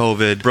out with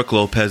COVID. Brook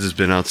Lopez has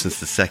been out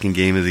since the second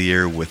game of the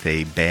year with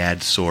a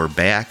bad sore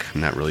back.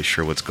 I'm not really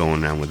sure what's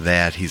going on with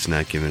that. He's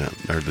not giving up,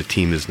 or the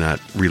team is not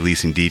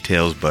releasing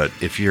details. But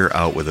if you're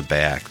out with a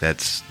back,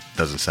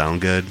 doesn't sound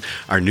good.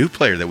 Our new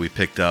player that we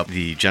picked up,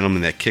 the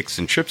gentleman that kicks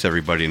and trips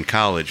everybody in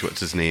college,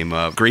 what's his name?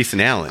 Grayson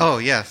Allen. Oh,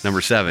 yes.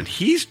 Number 7.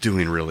 He's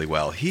doing really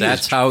well.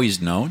 That's how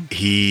he's known?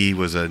 He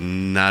was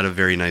not a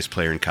very nice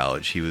player in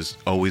college. He was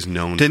always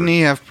known Didn't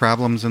he have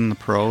problems in the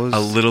pros? A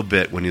little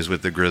bit when he was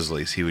with the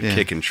Grizzlies. He would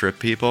kick and trip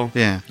people.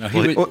 Yeah.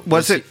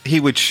 He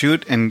would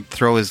shoot and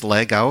throw his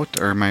leg out,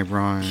 or am I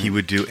wrong? He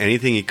would do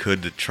anything he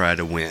could to try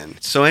to win.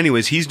 So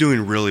anyways, he's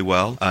doing really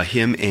well.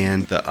 Him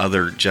and the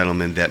other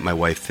gentleman that my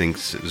wife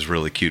thinks is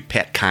really cute,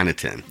 Pat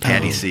Connaughton,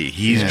 Patty C.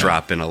 He's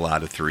dropping a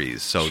lot of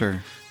threes, so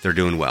they're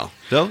doing well.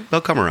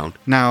 They'll come around.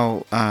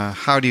 Now,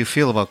 how do you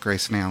feel about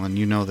Grayson Allen?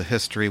 You know the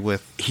history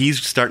with...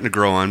 He's starting to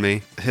grow on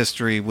me.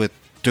 History with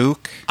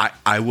Duke.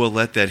 I will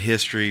let that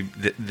history,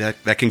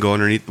 that can go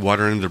underneath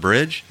water under the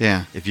bridge.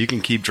 Yeah. If you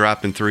can keep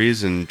dropping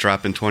threes and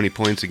dropping 20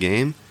 points a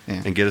game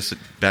and get us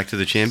back to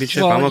the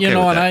championship, well, I'm okay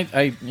with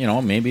that.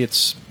 And maybe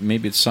it's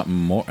something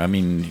more. I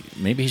mean,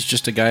 maybe he's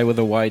just a guy with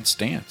a wide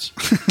stance.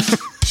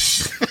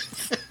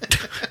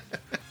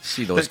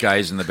 See those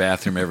guys in the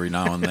bathroom every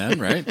now and then,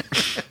 right?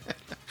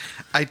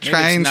 I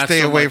try and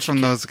stay away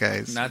from those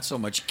guys. Not so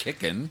much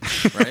kicking,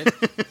 right?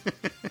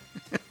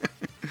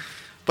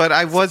 But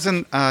I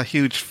wasn't a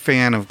huge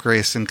fan of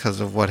Grayson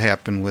because of what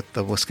happened with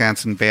the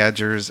Wisconsin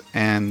Badgers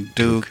and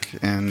Duke.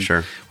 And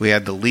we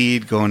had the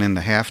lead going into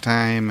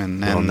halftime.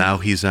 And then, well, now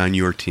he's on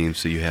your team,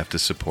 so you have to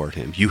support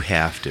him. You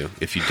have to.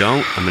 If you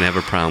don't, I'm going to have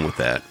a problem with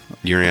that.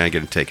 You're going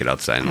to take it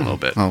outside in a little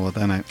bit. Oh, well,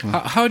 then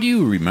How do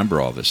you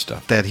remember all this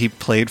stuff? That he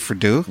played for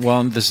Duke?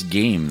 Well, in this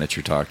game that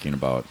you're talking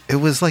about. It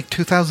was like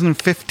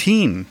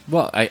 2015.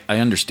 Well, I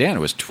understand it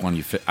was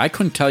 2015. I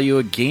couldn't tell you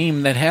a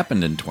game that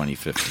happened in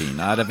 2015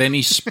 out of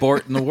any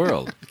sport in the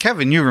world.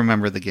 Kevin, you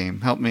remember the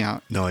game. Help me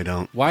out. No, I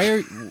don't. Why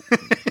are...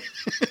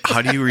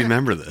 How do you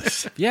remember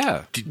this?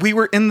 Yeah. We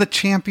were in the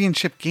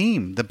championship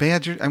game. The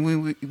Badgers, I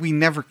mean, we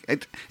never...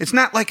 It's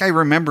not like I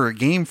remember a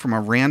game from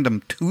a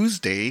random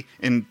Tuesday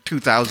in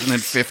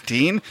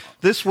 2015.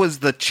 This was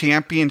the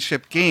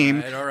championship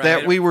game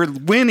that we were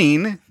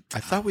winning. I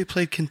thought we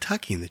played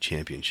Kentucky in the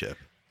championship.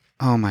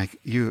 Oh, my...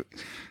 You're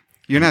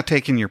not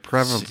taking your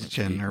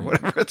Privilegion or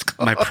whatever it's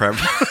called. My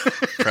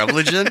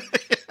Privilegion?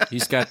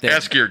 He's got that...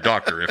 Ask your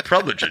doctor if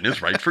Privilegion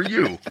is right for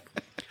you.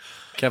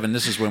 Kevin,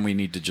 this is when we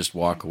need to just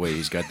walk away.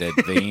 He's got that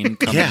vein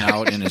coming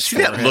out in his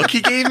forehead. That look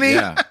he gave me?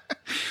 Yeah.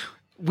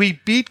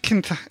 We beat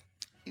Kentucky.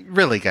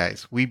 Really,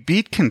 guys, we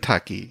beat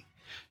Kentucky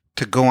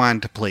to go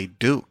on to play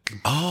Duke.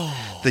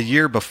 Oh. The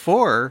year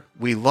before,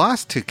 we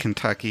lost to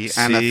Kentucky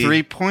on a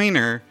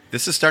three-pointer.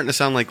 This is starting to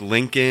sound like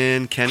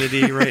Lincoln,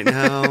 Kennedy right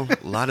now.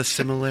 A lot of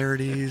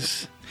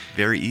similarities.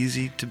 Very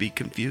easy to be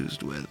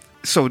confused with.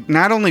 So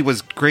not only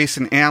was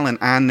Grayson Allen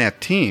on that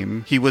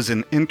team, he was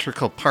an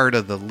integral part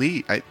of the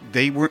league.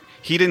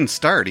 He didn't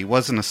start. He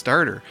wasn't a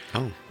starter.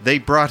 Oh. They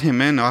brought him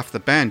in off the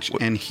bench,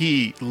 and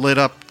he lit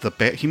up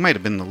he might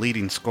have been the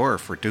leading scorer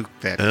for Duke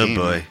that game.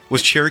 Oh, boy.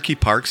 Was Cherokee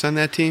Parks on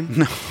that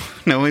team?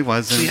 No, he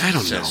wasn't. See, I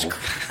don't know.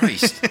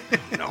 Christ.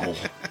 No.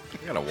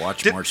 I got to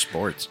watch more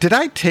sports. Did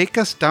I take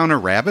us down a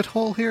rabbit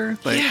hole here?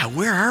 Yeah,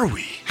 where are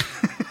we?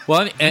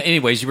 Well,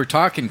 anyways, you were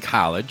talking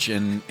college,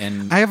 and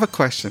I have a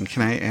question.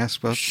 Can I ask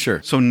about?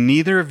 Sure. So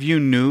neither of you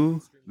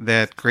knew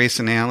that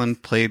Grayson Allen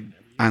played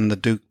on the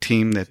Duke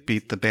team that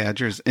beat the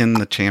Badgers in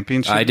the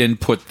championship? I didn't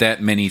put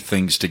that many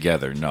things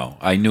together, no.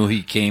 I knew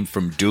he came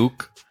from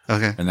Duke,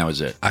 Okay. and that was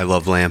it. I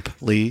love Lamp.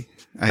 Lee?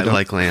 I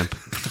like Lamp.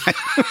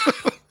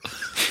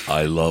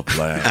 I love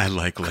Lamb. I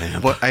like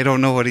Lamp. What, I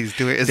don't know what he's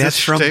doing. Is That's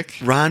this from shtick?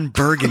 Ron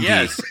Burgundy.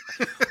 Yes.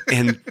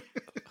 And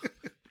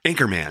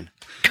Anchorman.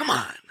 Come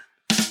on.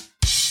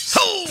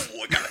 Oh,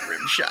 I got a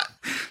rim shot.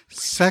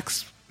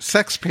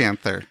 Sex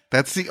Panther.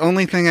 That's the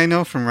only thing I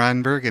know from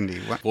Ron Burgundy.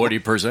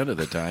 40% of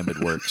the time it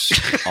works.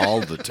 All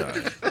the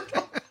time.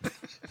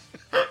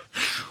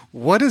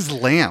 What is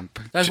lamp?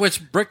 That's what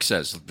Brick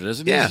says,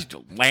 doesn't Yeah. he?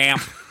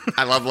 Lamp.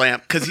 I love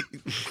Lamp because Is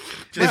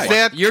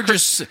that You're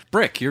just,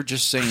 Brick, you're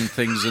just saying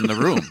things in the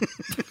room.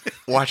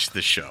 watch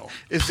the show.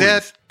 is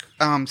please.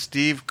 that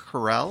Steve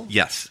Carell?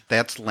 Yes.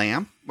 That's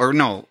lamp? Or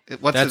no?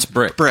 What's That's his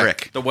Brick.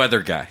 Brick. The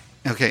weather guy.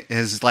 Okay,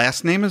 his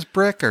last name is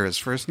Brick or his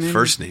first name?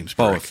 First name's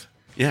Both.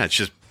 Brick. Yeah, it's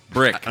just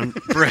Brick.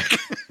 Brick.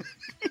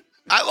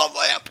 I love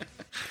Lamp.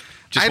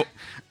 Just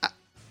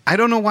I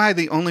don't know why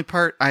the only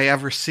part I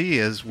ever see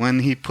is when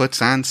he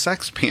puts on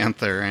Sex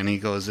Panther and he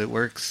goes, it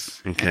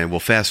works. okay, well,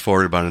 fast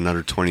forward about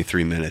another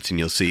 23 minutes and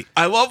you'll see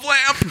I love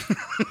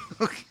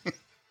Lamp.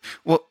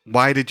 Well,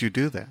 why did you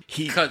do that?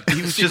 He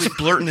was just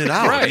blurting it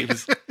out. Right. He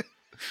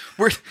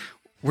was,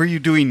 Were you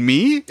doing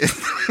me?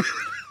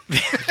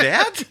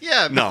 that?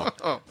 Yeah. No.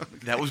 Oh,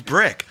 That was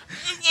Brick.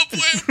 I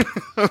love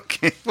Lamp.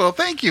 okay. Well,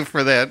 thank you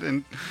for that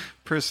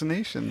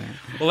impersonation there.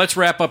 Well, let's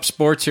wrap up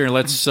sports here.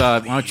 Let's why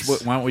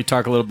don't we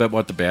talk a little bit about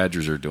what the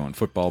Badgers are doing?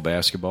 Football,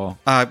 basketball.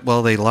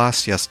 Well, they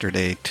lost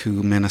yesterday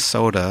to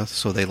Minnesota,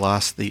 so they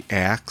lost the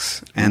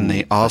Axe, and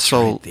they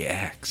also the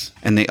Axe.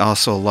 and they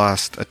also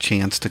lost a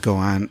chance to go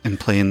on and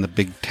play in the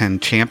Big Ten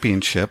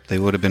championship. They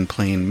would have been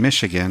playing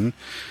Michigan,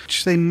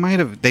 which they might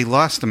have. They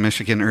lost to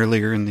Michigan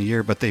earlier in the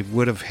year, but they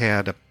would have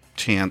had a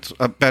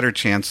better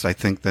chance, I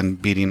think, than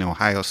beating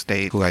Ohio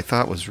State, who I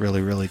thought was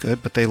really, really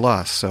good, but they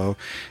lost. So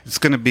it's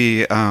going to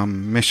be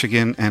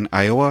Michigan and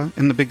Iowa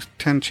in the Big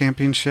Ten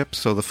championship.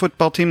 So the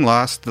football team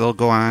lost. They'll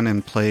go on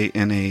and play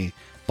in a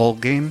bowl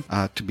game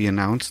to be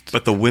announced.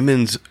 But the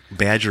women's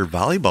Badger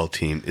volleyball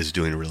team is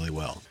doing really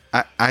well.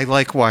 I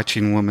like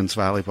watching women's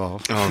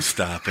volleyball. Oh,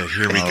 stop it.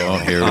 Here we go. Oh,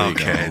 here we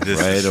Okay, go. this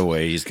Right is-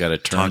 away, he's got to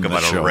turn Talk the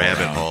about show a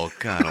rabbit around. hole.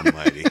 God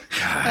almighty.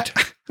 God.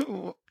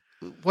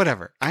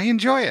 Whatever. I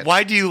enjoy it.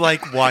 Why do you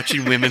like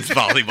watching women's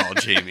volleyball,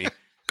 Jamie?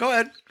 Go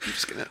ahead. I'm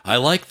just gonna. I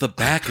like the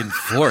back and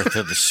forth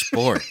of the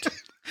sport.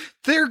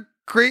 They're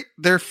great.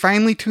 They're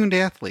finely tuned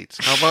athletes.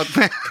 How about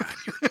that?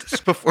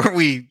 Before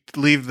we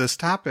leave this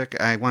topic,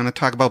 I want to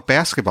talk about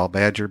basketball,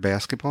 Badger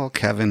basketball.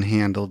 Kevin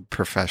handled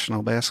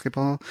professional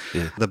basketball.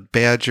 Yeah. The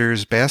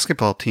Badgers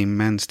basketball team,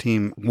 men's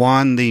team,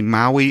 won the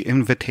Maui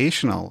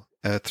Invitational,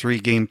 a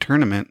 3-game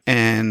tournament,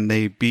 and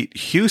they beat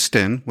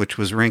Houston, which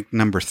was ranked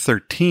number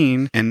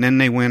 13, and then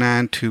they went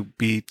on to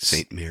beat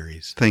St.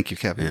 Mary's. Thank you,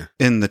 Kevin. Yeah.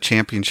 In the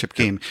championship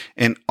game.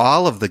 And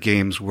all of the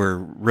games were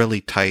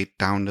really tight,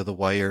 down to the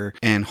wire.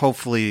 And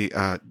hopefully,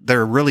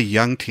 they're a really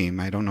young team.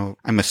 I don't know.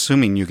 I'm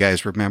assuming you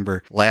guys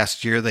remember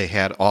last year they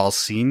had all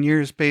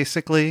seniors,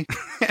 basically.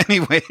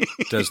 Anyway.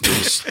 Does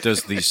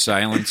the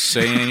silence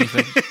say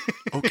anything?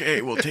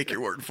 Okay, we'll take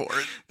your word for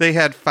it. They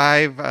had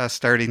 5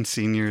 starting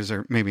seniors,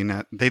 or maybe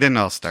not. They didn't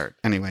all start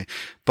anyway,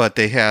 but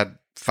they had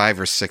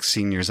 5 or 6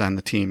 seniors on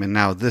the team. And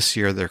now this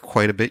year they're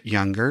quite a bit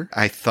younger.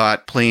 I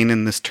thought playing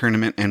in this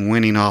tournament and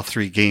winning all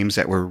 3 games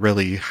that were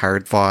really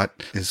hard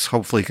fought is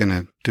hopefully going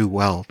to do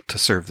well to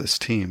serve this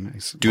team.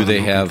 Do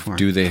they have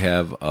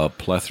a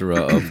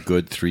plethora of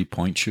good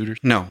 3-point shooters?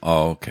 No.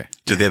 Oh, okay.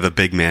 Do they have a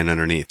big man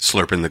underneath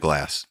slurping the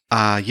glass?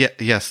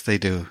 Yes, they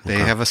do. They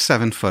have a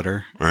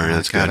 7-footer. All right,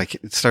 that's good.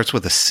 It starts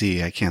with a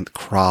C. I can't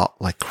crawl.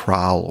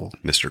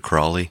 Mr.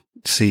 Crawley?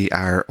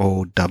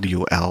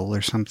 CROWL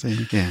or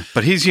something. Yeah.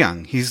 But he's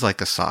young. He's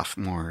like a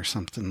sophomore or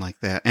something like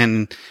that.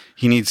 And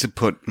he needs to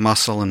put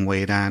muscle and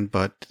weight on.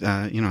 But,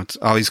 it's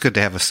always good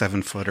to have a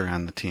 7-footer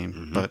on the team.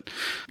 Mm-hmm. But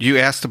you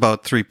asked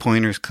about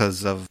 3-pointers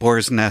because of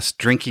Boar's Nest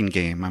drinking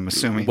game, I'm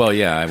assuming. Well,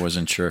 yeah, I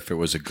wasn't sure if it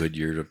was a good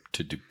year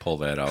to pull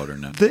that out or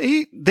not.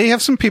 They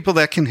have some people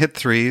that can hit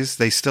threes.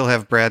 They still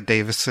have Brad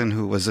Davison,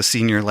 who was a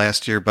senior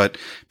last year, but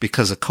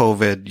because of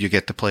COVID, you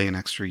get to play an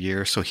extra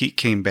year. So he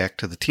came back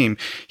to the team.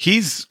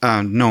 He's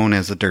known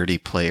as a dirty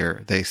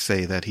player. They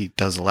say that he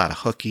does a lot of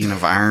hooking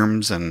of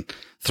arms and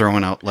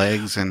throwing out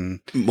legs. And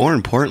More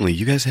importantly,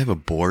 you guys have a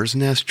Boar's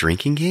Nest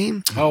drinking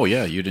game? Oh,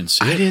 yeah, you didn't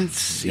see it? I didn't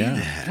see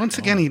that. once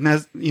again, he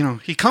knows, he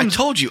I comes.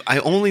 told you, I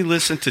only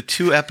listened to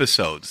 2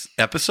 episodes.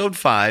 Episode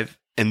 5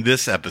 and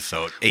this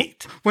episode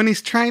 8. When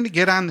he's trying to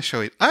get on the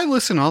show, I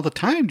listen all the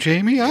time,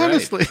 Jamie,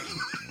 honestly.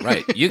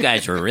 Right. You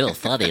guys were real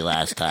funny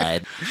last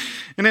time.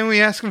 And then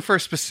we ask him for a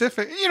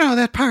specific,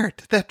 that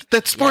part,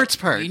 that sports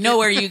part. You know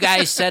where you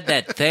guys said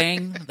that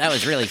thing? That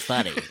was really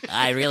funny.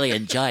 I really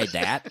enjoyed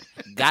that.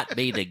 Got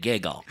me to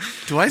giggle.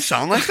 Do I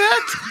sound like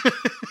that?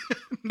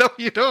 No,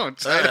 you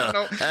don't. I don't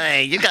know.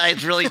 Hey, you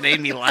guys really made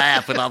me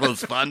laugh with all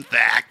those fun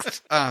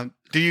facts.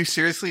 Do you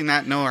seriously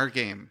not know our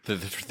game? The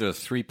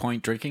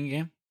 3-point drinking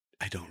game?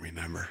 I don't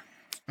remember.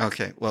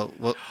 Okay, well.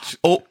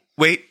 Oh,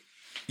 wait.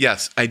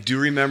 Yes, I do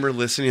remember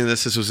listening to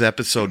this. This was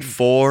episode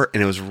 4,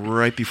 and it was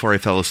right before I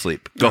fell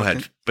asleep. Go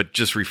ahead, but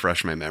just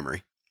refresh my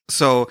memory.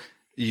 So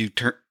you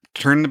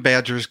turn the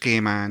Badgers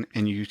game on,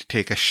 and you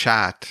take a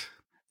shot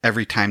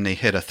every time they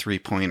hit a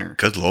 3-pointer.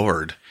 Good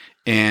Lord.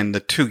 And the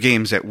 2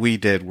 games that we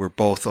did were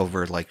both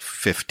over like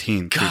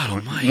 15. God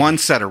almighty. One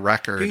set a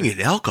record. You can get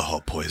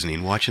alcohol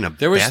poisoning watching a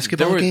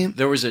basketball game?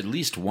 There was at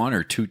least 1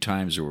 or 2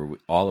 times where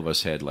all of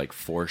us had like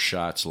 4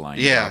 shots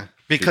lined up. Yeah,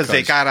 because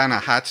they got on a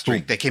hot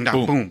streak. They came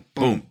down, boom,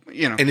 boom.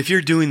 You know. And if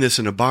you're doing this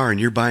in a bar and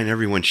you're buying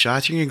everyone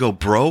shots, you're going to go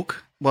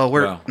broke? Well,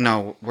 we're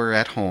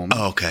at home.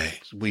 Oh, okay.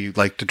 We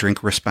like to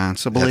drink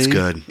responsibly. That's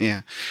good.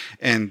 Yeah.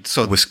 And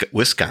so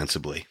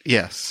Wisconsibly.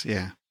 Yes,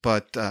 yeah.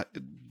 But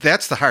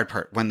that's the hard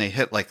part when they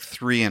hit like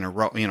 3 in a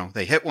row. You know,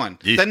 they hit one,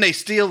 then they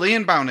steal the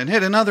inbound and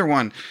hit another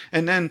one,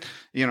 and then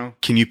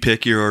Can you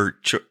pick your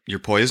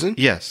poison?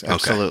 Yes,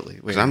 absolutely.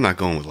 Because I'm not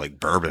going with like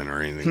bourbon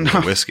or anything,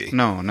 or whiskey.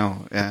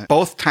 No.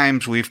 Both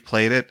times we've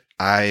played it,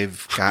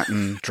 I've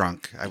gotten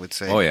drunk. I would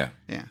say. Oh yeah.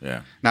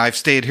 Yeah. Now I've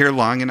stayed here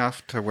long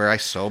enough to where I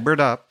sobered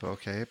up.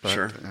 Okay, but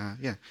sure.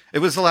 Yeah, it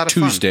was a lot of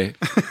Tuesday.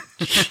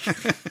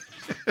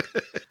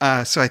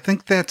 fun. So I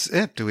think that's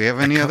it. Do we have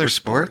any other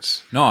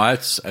sports? No,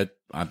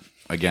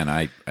 again,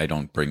 I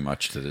don't bring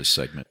much to this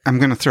segment. I'm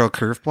going to throw a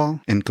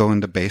curveball and go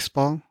into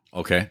baseball.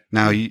 Okay.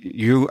 Now,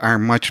 you are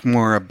much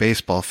more a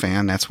baseball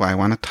fan. That's why I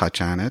want to touch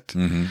on it.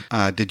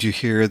 Mm-hmm. Did you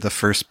hear the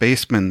first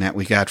baseman that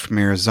we got from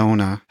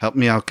Arizona? Help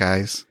me out,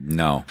 guys.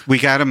 No. We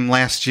got him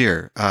last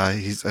year.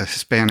 He's a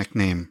Hispanic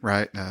name,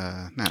 right?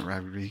 Not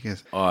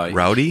Rodriguez.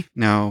 Rowdy?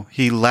 No,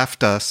 he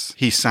left us.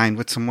 He signed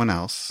with someone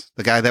else.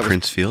 The guy that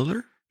Prince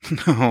Fielder?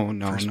 No.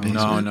 No.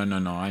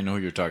 I know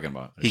who you're talking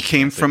about. He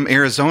came from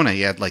Arizona.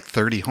 He had like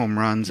 30 home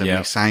runs, and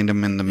we signed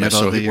him in the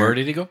middle of the year. Where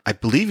did he go? I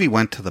believe he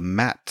went to the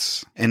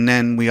Mets. And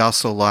then we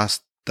also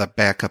lost the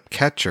backup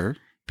catcher.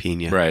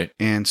 Pena. Right.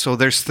 And so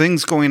there's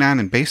things going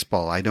on in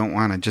baseball. I don't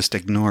want to just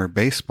ignore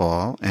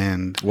baseball.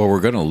 And well,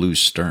 we're going to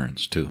lose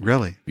Stearns too.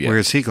 Really? Yeah. Where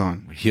is he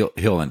going? He'll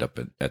end up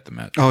at the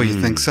Mets. Oh,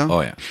 you think so?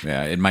 Oh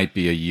yeah. It might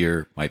be a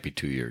year, might be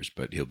 2 years,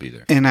 but he'll be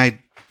there. And I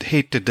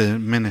hate to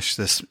diminish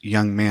this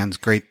young man's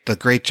the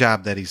great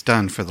job that he's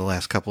done for the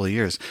last couple of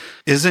years.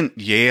 Isn't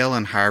Yale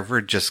and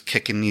Harvard just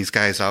kicking these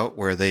guys out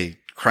where they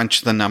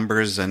crunch the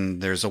numbers and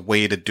there's a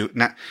way to do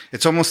it?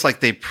 It's almost like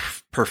they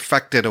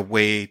perfected a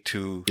way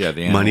to. Yeah,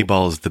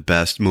 Moneyball is the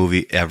best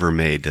movie ever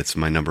made. That's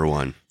my number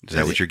 1. Is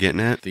that what you're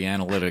getting at? The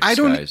analytics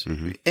guys.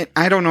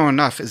 I don't know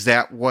enough. Is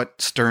that what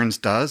Stearns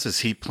does? Is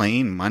he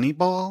playing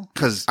Moneyball?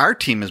 Because our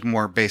team is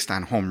more based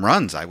on home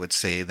runs, I would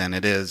say, than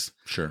it is.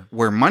 Sure.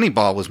 Where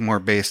Moneyball was more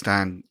based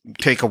on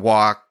take a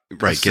walk.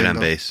 Right, get on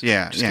base.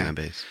 Yeah, Just get on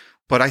base.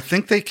 But I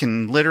think they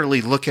can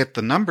literally look at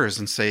the numbers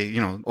and say,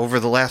 over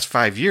the last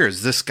 5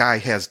 years, this guy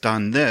has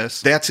done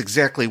this. That's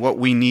exactly what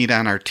we need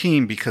on our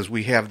team because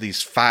we have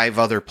these 5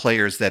 other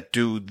players that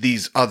do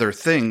these other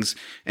things,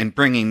 and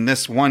bringing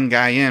this one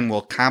guy in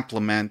will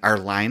complement our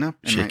lineup.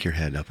 Shake your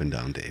head up and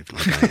down, Dave.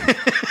 Like I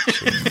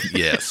am.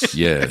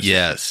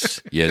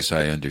 Yes. Yes,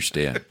 I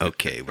understand.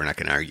 Okay, we're not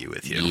going to argue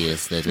with you.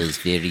 Yes, that was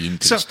very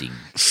interesting.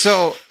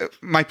 So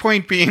my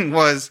point being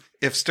was,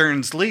 if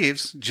Stearns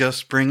leaves,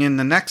 just bring in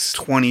the next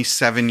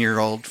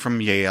 27-year-old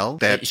from Yale.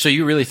 So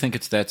you really think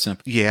it's that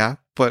simple? Yeah,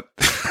 but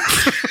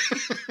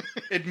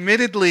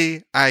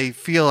admittedly, I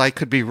feel I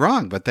could be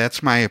wrong, but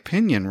that's my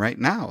opinion right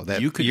now. That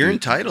you're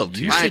entitled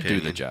to. You should do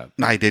the job.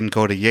 I didn't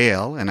go to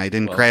Yale, and I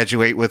didn't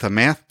graduate with a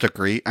math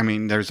degree. I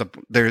mean,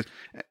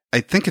 I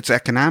think it's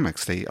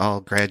economics. They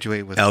all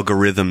graduate with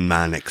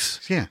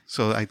algorithmics. Yeah,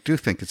 so I do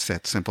think it's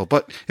that simple.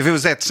 But if it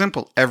was that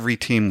simple, every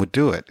team would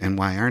do it, and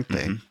why aren't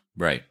they?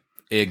 Right.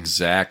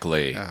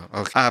 Exactly.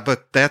 Oh, okay.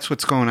 But that's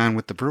what's going on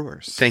with the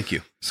Brewers. Thank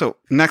you. So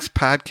next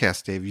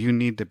podcast, Dave, you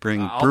need to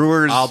bring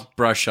Brewers. I'll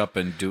brush up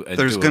and do.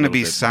 There's going to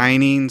be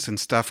signings and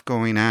stuff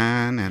going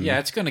on, and yeah,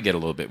 it's going to get a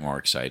little bit more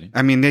exciting.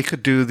 I mean, they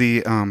could do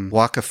the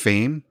Walk of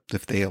Fame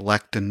if they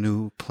elect a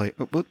new player.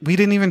 We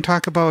didn't even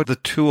talk about the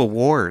 2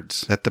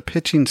 awards that the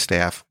pitching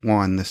staff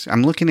won. This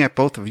I'm looking at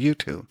both of you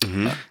two.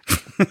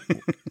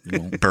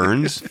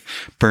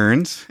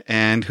 Burns,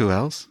 and who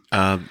else?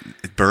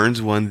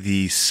 Burns won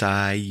the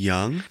Cy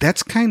Young.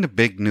 That's kind of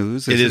big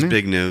news, isn't it? It is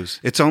big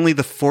news. It's only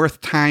the 4th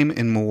time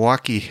in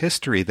Milwaukee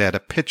history that a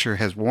pitcher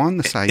has won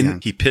the Cy Young.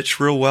 He pitched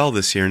real well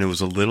this year, and it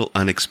was a little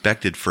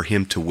unexpected for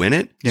him to win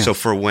it. Yeah. So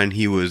for when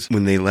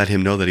they let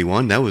him know that he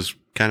won, that was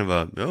kind of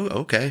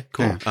okay,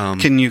 cool. Yeah.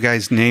 Can you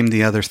guys name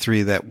the other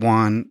 3 that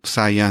won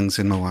Cy Youngs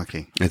in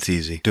Milwaukee? It's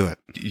easy. Do it.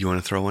 You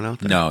want to throw one out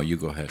there? No, you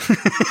go ahead.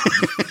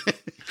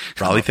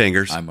 Raleigh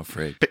Fingers. I'm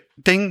afraid.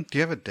 Ding. Do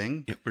you have a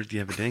ding? Yeah, do you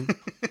have a ding?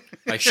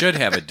 I should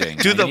have a ding.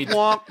 Do the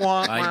wonk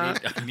wonk. I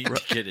need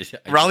to get it.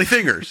 Raleigh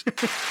Fingers.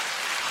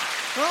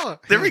 Oh,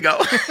 there we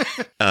go.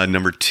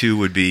 Number 2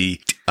 would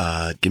be,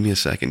 give me a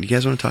second. You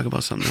guys want to talk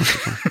about something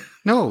else?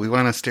 No, we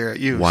want to stare at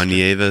you. Juan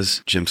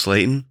Nieves, Jim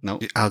Slayton. No,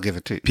 I'll give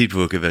it to you. Pete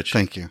Vukovich.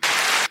 Thank you.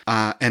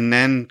 And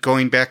then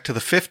going back to the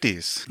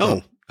 50s.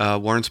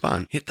 Warren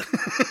Spahn. Hit the...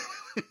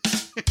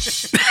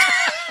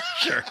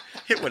 Sure.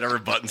 Hit whatever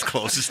button's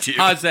closest to you.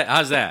 How's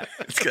that?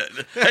 It's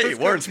good. Hey,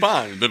 Warren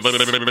Spahn.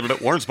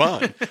 Warren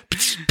Spahn.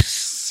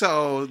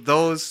 So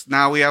those,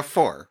 now we have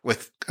 4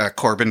 with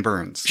Corbin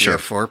Burns. Sure. We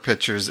have 4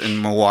 pitchers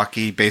in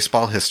Milwaukee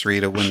baseball history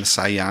to win the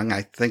Cy Young.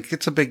 I think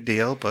it's a big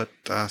deal, but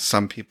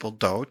some people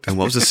don't. And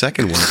what was the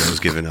second one that was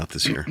given out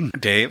this year?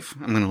 Dave,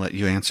 I'm going to let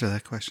you answer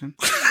that question.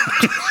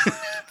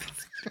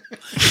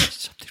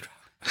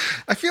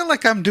 I feel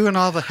like I'm doing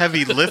all the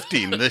heavy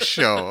lifting this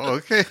show,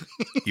 okay?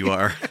 You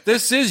are.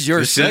 This is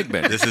your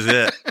segment. This is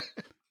it.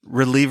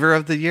 Reliever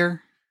of the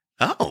year?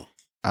 Oh.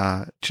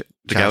 The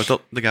guy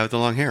with the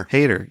long hair.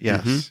 Hader,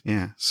 yes.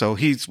 Yeah. So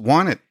he's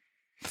won it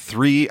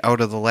 3 out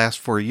of the last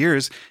 4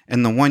 years,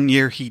 and the 1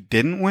 year he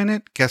didn't win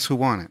it, guess who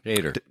won it?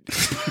 Hater.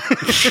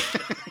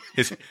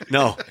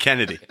 No,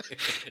 Kennedy.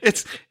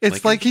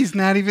 It's like he's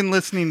not even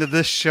listening to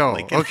this show.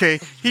 Okay.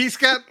 He's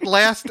got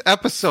last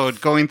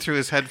episode going through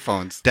his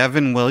headphones.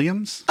 Devin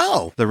Williams.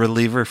 Oh. The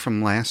reliever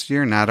from last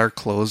year, not our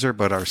closer,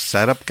 but our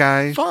setup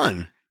guy.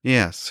 Fun.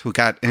 Yes, who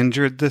got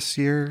injured this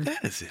year.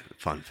 That is a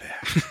fun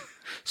fact.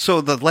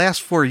 So the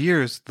last 4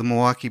 years, the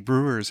Milwaukee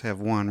Brewers have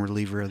won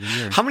reliever of the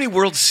year. How many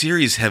World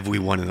Series have we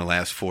won in the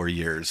last 4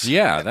 years?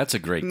 Yeah, that's a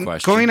great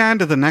question. Going on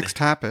to the next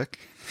topic.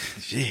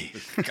 Gee.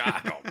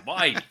 God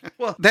almighty.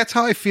 Well, that's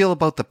how I feel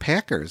about the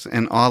Packers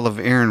and all of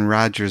Aaron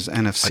Rodgers'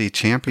 NFC It's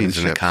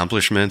championship. an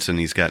accomplishment, and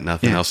he's got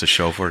nothing else to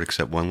show for it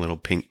except one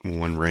little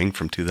one ring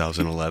from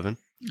 2011.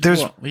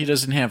 Well, he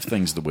doesn't have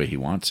things the way he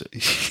wants it.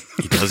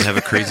 He does have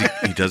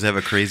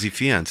a crazy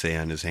fiance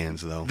on his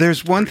hands, though.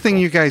 There's one thing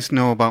you guys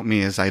know about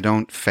me is I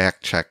don't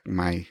fact check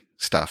my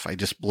stuff. I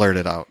just blurt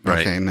it out. Right.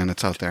 Okay, and then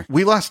it's out there.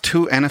 We lost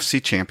 2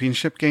 NFC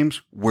championship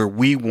games where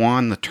we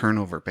won the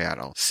turnover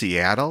battle.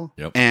 Seattle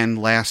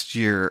and last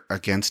year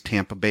against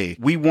Tampa Bay.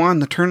 We won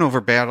the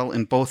turnover battle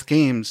in both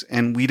games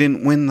and we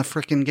didn't win the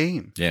freaking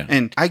game. Yeah.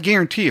 And I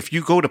guarantee if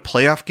you go to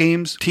playoff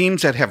games,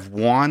 teams that have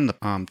won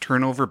the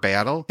turnover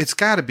battle, it's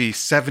got to be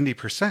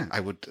 70%, I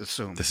would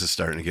assume. This is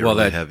starting to get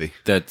really heavy.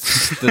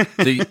 That's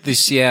the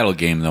Seattle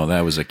game, though.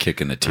 That was a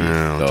kick in the teeth.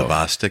 The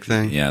Bostic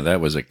thing? Yeah,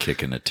 that was a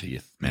kick in the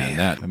teeth.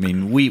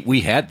 Man, we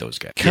had those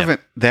guys. Kevin,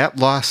 that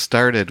loss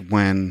started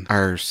when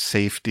our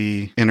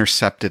safety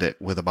intercepted it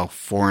with about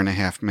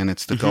 4.5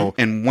 minutes to go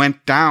and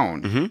went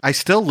down. I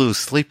still lose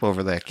sleep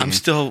over that game. I'm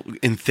still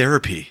in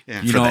therapy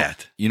for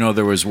that. You know,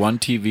 there was one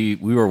TV,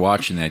 we were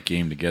watching that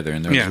game together,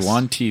 and there was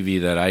one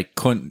TV that I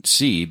couldn't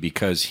see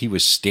because he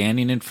was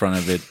standing in front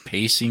of it,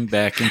 pacing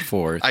back and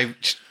forth. I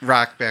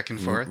rock back and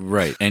forth.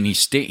 Right. And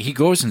he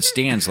goes and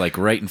stands like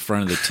right in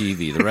front of the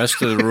TV. The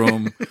rest of the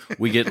room,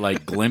 we get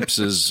like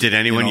glimpses. Did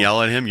anyone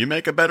yell at him? You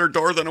make a better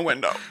door than a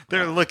window.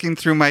 They're looking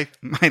through my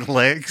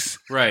legs.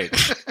 Right.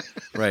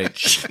 Right.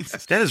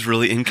 That is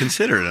really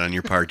inconsiderate on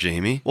your part,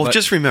 Jamie. Well,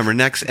 just remember,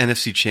 next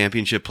NFC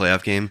Championship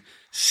playoff game,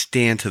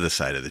 stand to the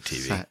side of the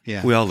TV.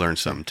 Yeah. We all learned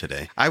something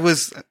today. I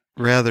was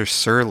rather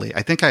surly.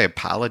 I think I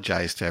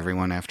apologized to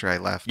everyone after I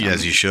left.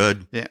 As you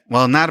should. Yeah.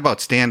 Well, not about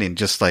standing,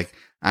 just like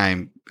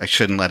I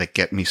shouldn't let it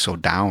get me so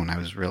down. I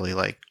was really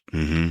like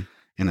in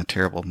a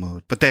terrible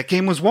mood. But that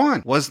game was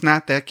won. Was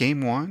not that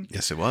game won?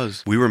 Yes, it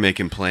was. We were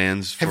making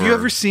plans for... Have you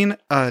ever seen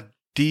a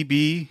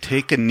DB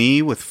take a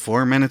knee with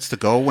 4 minutes to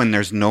go when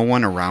there's no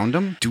one around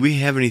him? Do we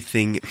have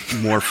anything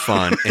more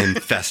fun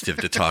and festive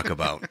to talk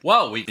about?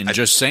 Well,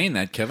 just saying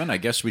that, Kevin, I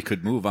guess we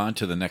could move on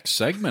to the next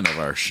segment of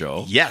our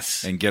show.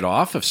 Yes. And get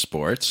off of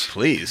sports.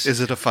 Please. Is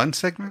it a fun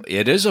segment?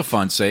 It is a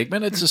fun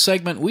segment. It's a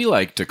segment we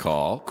like to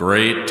call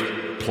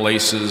Great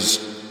Places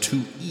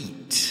to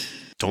Eat.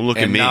 Don't look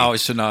at me. Now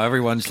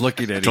everyone's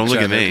looking at Don't each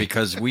look at other me.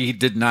 because we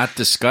did not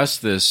discuss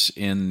this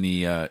in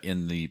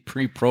the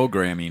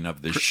pre-programming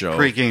of this show.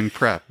 Pre-game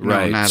prep. No,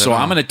 Right. not So at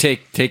all. I'm going to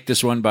take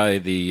this one by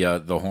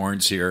the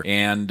horns here.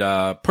 And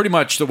pretty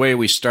much the way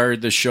we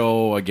started the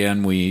show,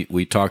 again,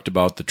 we talked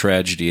about the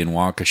tragedy in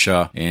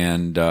Waukesha.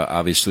 And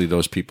obviously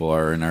those people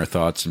are in our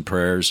thoughts and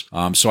prayers.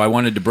 So I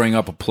wanted to bring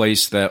up a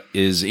place that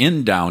is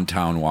in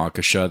downtown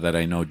Waukesha that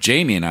I know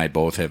Jamie and I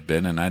both have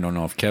been. And I don't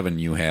know if, Kevin,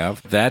 you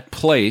have. That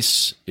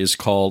place is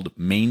called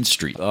Main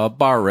Street, a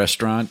bar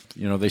restaurant.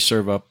 You know, they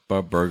serve up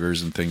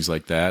burgers and things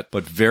like that.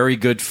 But very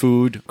good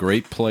food.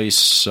 Great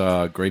place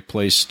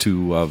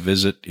to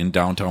visit in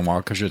downtown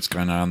Waukesha. It's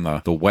kind of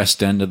on the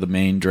west end of the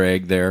main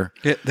drag there.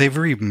 They've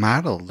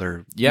remodeled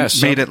or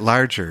made it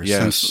larger.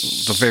 Yes.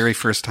 Since the very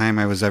first time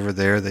I was ever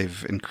there,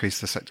 they've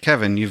increased the size.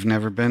 Kevin, you've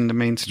never been to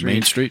Main Street?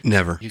 Main Street?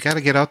 Never. You got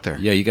to get out there.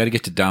 Yeah, you got to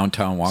get to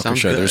downtown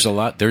Sounds Waukesha.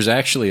 good. There's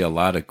actually a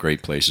lot of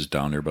great places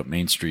down there, but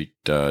Main Street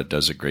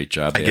does a great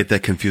job. I get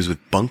that confused with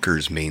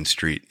Bunkers Main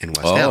Street in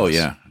West Oh, Dallas.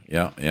 yeah.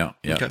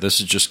 Okay. This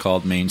is just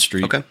called Main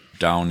Street. Okay.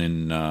 Down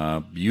in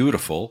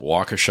beautiful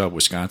Waukesha,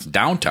 Wisconsin,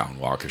 downtown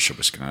Waukesha,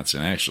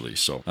 Wisconsin, actually.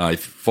 So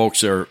if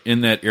folks are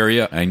in that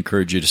area, I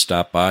encourage you to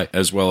stop by,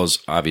 as well as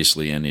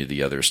obviously any of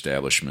the other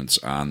establishments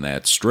on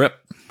that strip.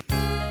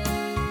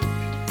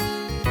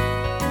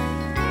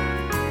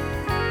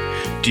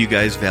 Do you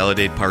guys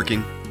validate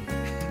parking?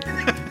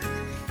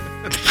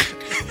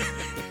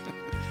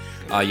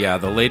 Yeah,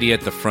 the lady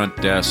at the front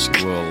desk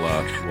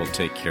will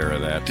take care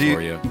of that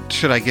for you.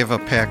 Should I give a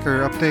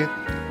Packer update?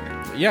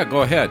 Yeah,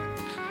 go ahead.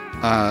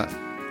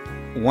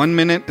 1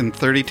 minute and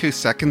 32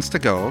 seconds to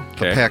go.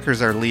 Okay. The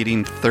Packers are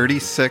leading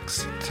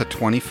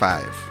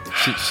 36-25.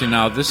 See,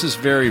 now this is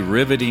very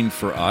riveting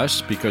for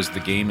us because the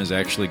game is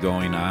actually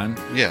going on.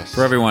 Yes.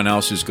 For everyone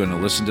else who's going to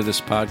listen to this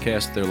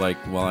podcast, they're like,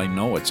 well, I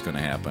know what's going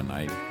to happen.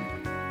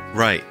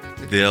 Right.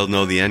 They'll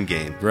know the end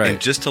game. Right. And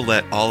just to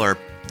let all our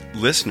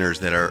listeners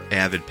that are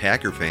avid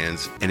Packer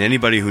fans, and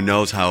anybody who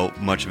knows how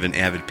much of an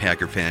avid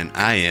Packer fan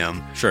I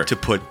am, Sure. to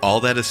put all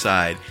that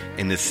aside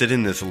and to sit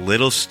in this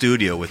little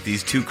studio with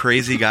these two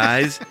crazy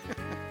guys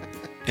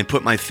and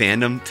put my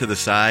fandom to the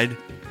side,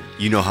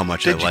 you know how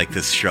much I like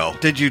this show.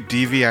 Did you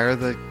DVR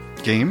the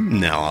game?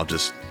 No, I'll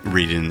just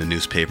read it in the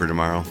newspaper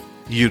tomorrow.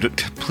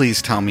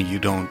 Please tell me you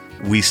don't.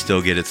 We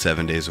still get it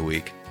 7 days a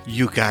week.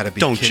 You gotta be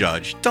Don't kidding.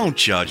 judge. Don't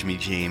judge me,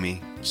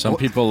 Jamie. Some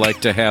people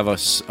like to have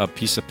a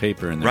piece of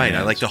paper in their Right,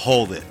 hands. I like to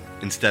hold it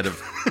instead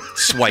of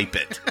swipe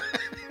it.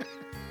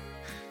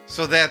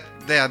 So that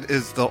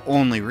is the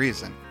only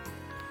reason.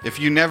 If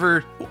you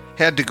never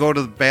had to go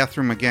to the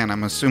bathroom again,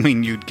 I'm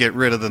assuming you'd get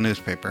rid of the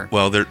newspaper.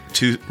 Well, there are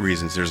two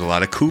reasons. There's a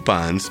lot of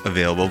coupons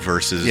available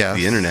versus Yes.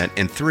 the internet.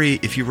 And 3,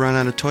 if you run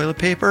out of toilet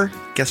paper,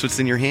 guess what's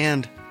in your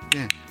hand?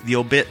 Yeah. The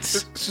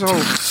obits. So,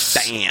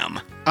 Bam.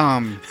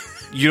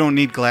 you don't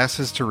need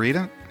glasses to read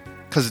it?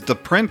 Because the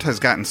print has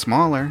gotten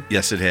smaller.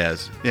 Yes, it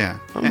has. Yeah.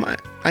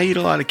 I eat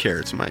a lot of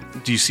carrots.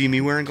 Do you see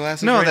me wearing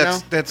glasses No, right now?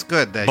 that's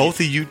good. That Both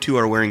of you two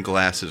are wearing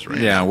glasses right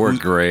now. Yeah, we're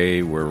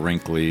gray, we're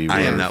wrinkly. I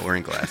am we're not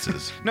wearing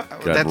glasses. No,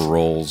 got that's.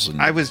 rolls. And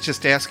I was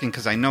just asking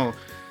because I know,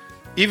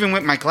 even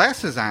with my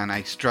glasses on,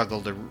 I struggle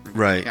to.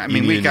 Right. I You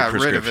mean, need we a new got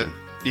rid of it. prescription.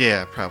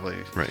 Yeah, probably.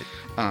 Right.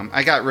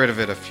 I got rid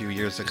of it a few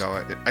years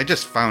ago. I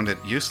just found it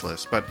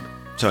useless. But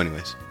So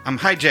anyways. I'm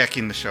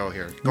hijacking the show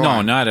here. Go no,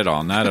 on. not at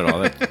all. Not at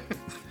all.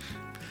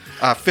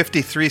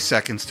 53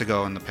 seconds to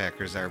go, and the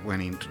Packers are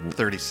winning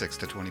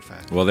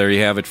 36-25. Well, there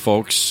you have it,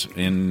 folks.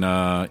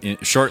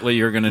 Shortly,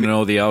 you're going to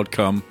know the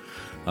outcome,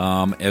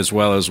 as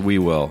well as we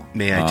will.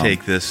 May I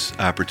take this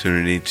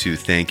opportunity to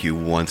thank you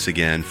once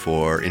again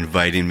for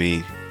inviting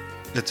me.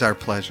 It's our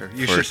pleasure.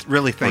 You for- should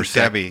really thank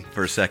Debbie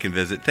for a second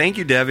visit. Thank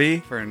you, Debbie.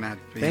 for not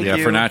being. Thank Yeah,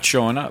 you. for not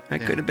showing up. I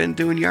could have been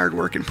doing yard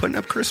work and putting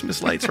up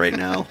Christmas lights right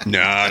now.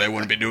 No, they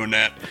wouldn't be doing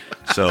that.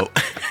 So,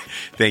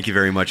 thank you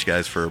very much,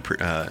 guys, for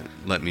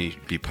letting me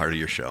be part of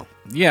your show.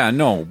 Yeah,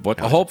 no, but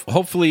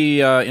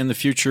hopefully in the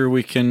future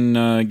we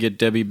can get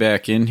Debbie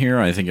back in here.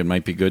 I think it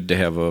might be good to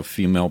have a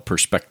female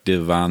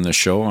perspective on the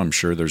show. I'm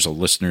sure there's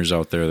listeners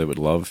out there that would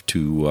love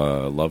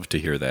to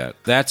hear that.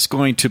 That's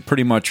going to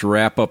pretty much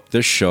wrap up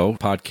this show,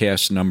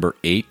 podcast number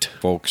 8,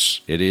 folks.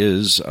 It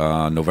is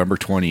November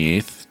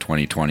 28th,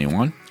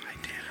 2021.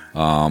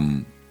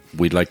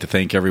 We'd like to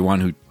thank everyone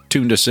who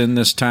tuned us in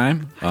this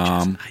time.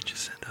 I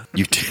just said that.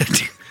 You did.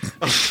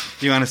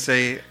 Do you want to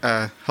say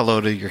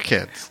hello to your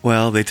kids?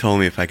 Well, they told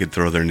me if I could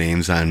throw their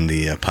names on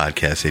the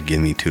podcast, they'd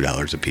give me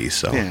 $2 a piece.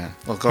 So Yeah.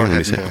 Well, go Here, ahead.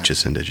 let me say, and,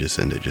 Jacinda,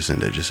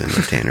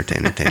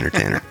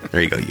 Tanner.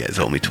 There you go. You guys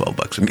owe me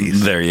 $12 a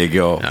piece. There you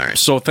go. All right.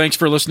 So thanks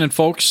for listening,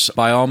 folks.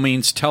 By all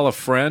means, tell a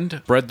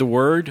friend. Spread the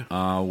word.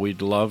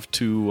 We'd love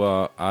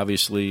to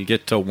obviously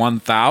get to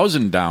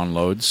 1,000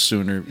 downloads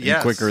sooner and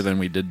Yes. quicker than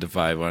we did to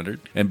 500.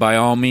 And by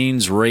all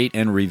means, rate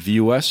and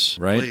review us,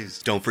 right? please.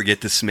 Don't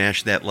forget to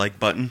smash that like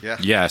button. Yeah.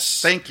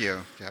 Yes. Thank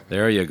you. Yeah.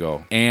 There you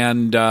go.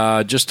 And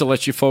just to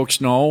let you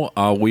folks know,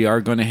 we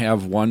are going to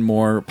have one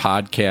more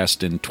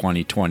podcast in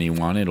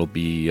 2021. It'll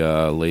be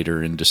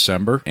later in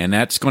December. And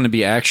that's going to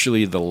be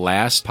actually the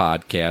last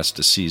podcast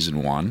of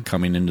Season 1.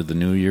 Coming into the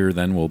new year,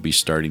 then we'll be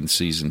starting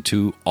Season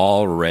 2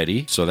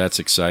 already. So that's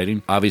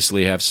exciting.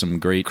 Obviously have some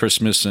great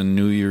Christmas and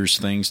New Year's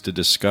things to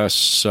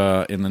discuss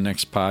in the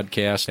next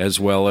podcast, as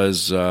well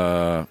as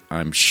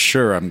I'm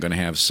sure I'm going to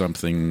have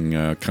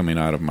something coming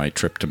out of my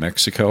trip to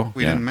Mexico.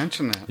 We didn't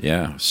mention that.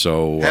 Yeah,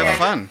 so... Have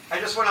fun. I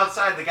just went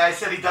outside. The guy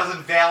said he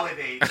doesn't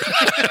validate.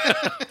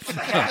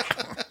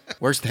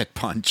 Where's that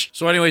punch?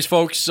 So anyways,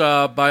 folks,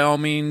 by all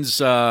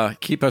means,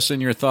 keep us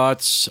in your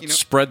thoughts.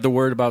 Spread the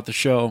word about the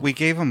show. We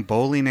gave him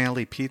bowling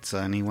alley pizza,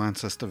 and he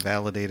wants us to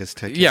validate his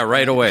ticket. Yeah,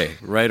 right away.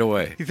 Right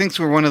away. He thinks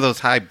we're one of those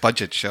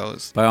high-budget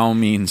shows. By all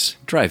means,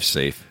 drive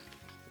safe,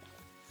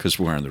 because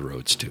we're on the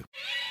roads, too.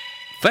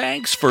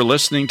 Thanks for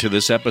listening to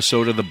this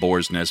episode of the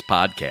Boar's Nest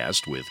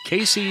Podcast with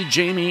Casey,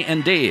 Jamie,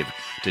 and Dave.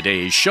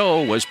 Today's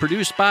show was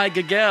produced by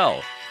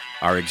Gagel.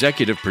 Our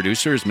executive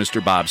producer is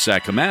Mr. Bob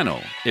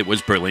Sacamano. It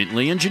was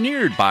brilliantly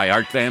engineered by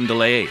Art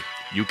Vandelay.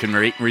 You can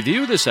rate and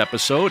review this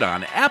episode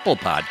on Apple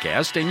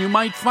Podcast, and you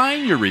might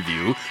find your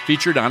review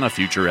featured on a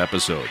future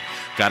episode.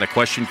 Got a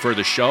question for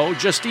the show?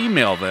 Just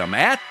email them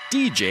at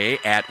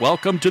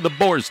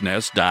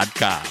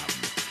dj@welcometotheboarsnest.com.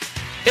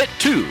 It,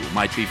 too,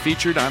 might be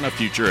featured on a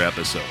future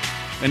episode.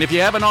 And if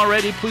you haven't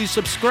already, please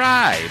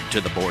subscribe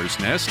to The Boar's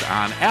Nest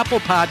on Apple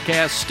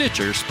Podcasts,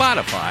 Stitcher,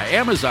 Spotify,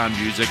 Amazon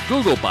Music,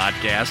 Google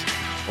Podcasts,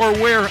 or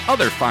where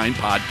other fine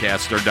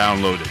podcasts are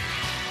downloaded.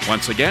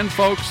 Once again,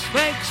 folks,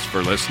 thanks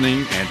for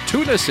listening, and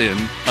tune us in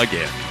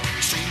again.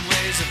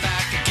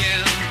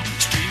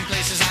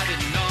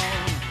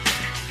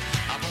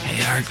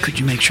 Hey, Art, could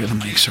you make sure the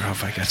mics are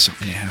off? I got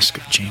something to ask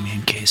of Jamie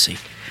and Casey.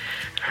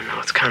 I know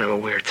it's kind of a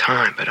weird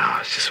time, but I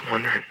was just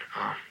wondering,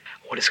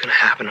 what is going to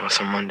happen to us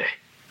on Monday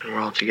when we're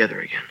all together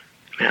again?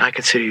 I mean, I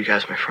consider you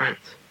guys my friends.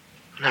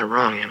 I'm not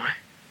wrong, am I?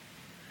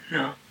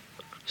 No.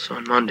 So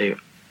on Monday,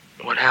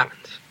 what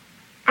happens?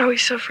 Are we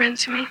still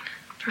friends, you mean?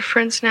 We're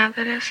friends now,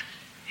 that is?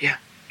 Yeah.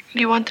 Do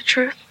you want the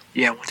truth?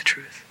 Yeah, I want the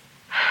truth.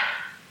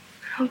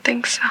 I don't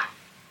think so.